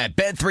 At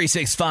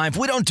Bet365,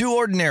 we don't do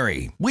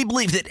ordinary. We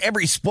believe that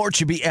every sport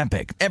should be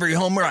epic. Every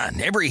home run,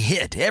 every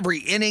hit, every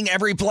inning,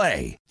 every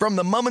play. From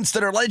the moments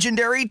that are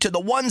legendary to the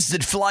ones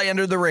that fly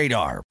under the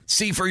radar.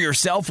 See for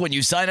yourself when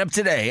you sign up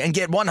today and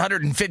get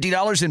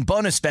 $150 in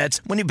bonus bets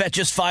when you bet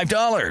just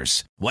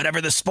 $5. Whatever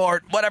the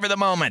sport, whatever the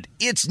moment,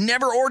 it's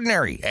never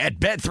ordinary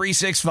at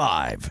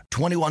Bet365.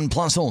 21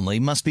 plus only.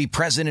 Must be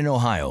present in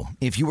Ohio.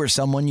 If you or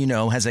someone you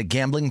know has a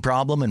gambling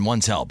problem and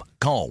wants help,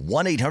 call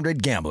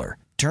 1-800-GAMBLER.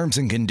 Terms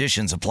and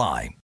conditions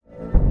apply.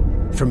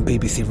 From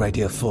BBC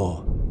Radio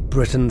 4,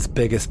 Britain's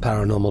biggest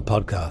paranormal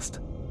podcast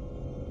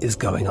is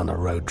going on a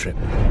road trip.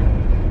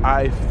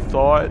 I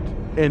thought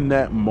in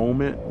that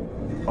moment,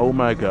 oh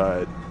my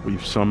God,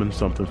 we've summoned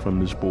something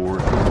from this board.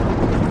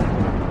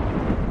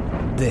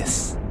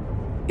 This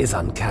is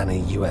Uncanny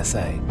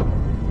USA.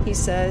 He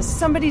says,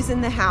 somebody's in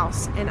the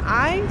house, and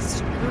I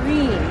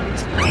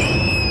screamed.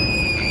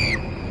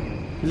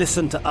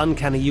 Listen to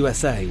Uncanny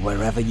USA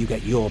wherever you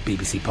get your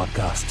BBC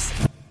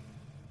podcasts,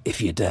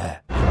 if you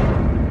dare.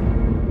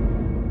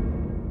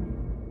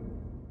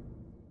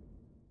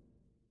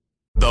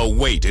 The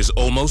wait is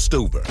almost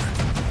over.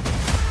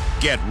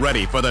 Get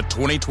ready for the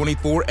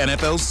 2024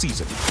 NFL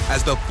season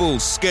as the full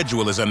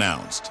schedule is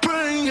announced.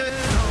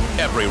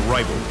 Every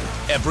rivalry,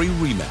 every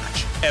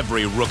rematch,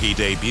 every rookie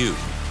debut,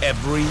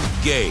 every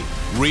game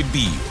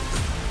revealed.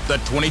 The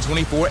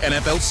 2024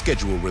 NFL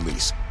schedule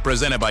release,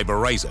 presented by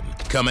Verizon,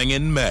 coming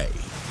in May.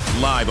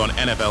 Live on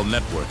NFL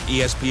Network,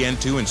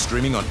 ESPN2, and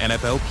streaming on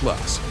NFL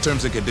Plus.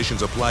 Terms and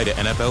conditions apply to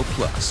NFL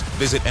Plus.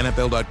 Visit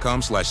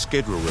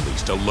NFL.com/schedule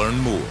release to learn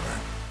more.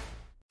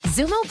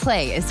 Xumo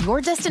Play is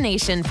your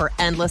destination for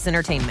endless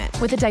entertainment.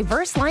 With a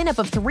diverse lineup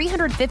of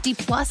 350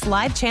 plus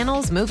live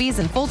channels, movies,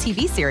 and full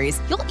TV series,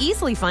 you'll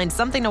easily find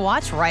something to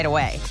watch right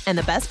away. And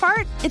the best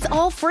part? It's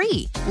all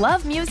free.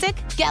 Love music?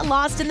 Get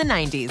lost in the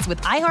 90s with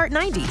iHeart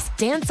 90s,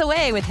 dance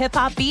away with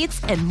hip-hop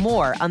beats, and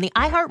more on the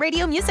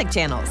iHeartRadio music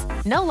channels.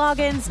 No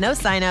logins, no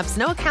signups,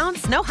 no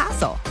accounts, no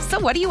hassle. So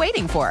what are you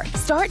waiting for?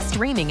 Start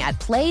streaming at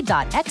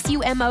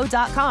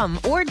play.xumo.com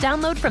or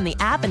download from the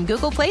app and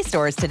Google Play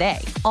stores today.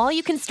 All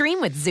you can stream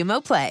with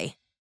Xumo Play.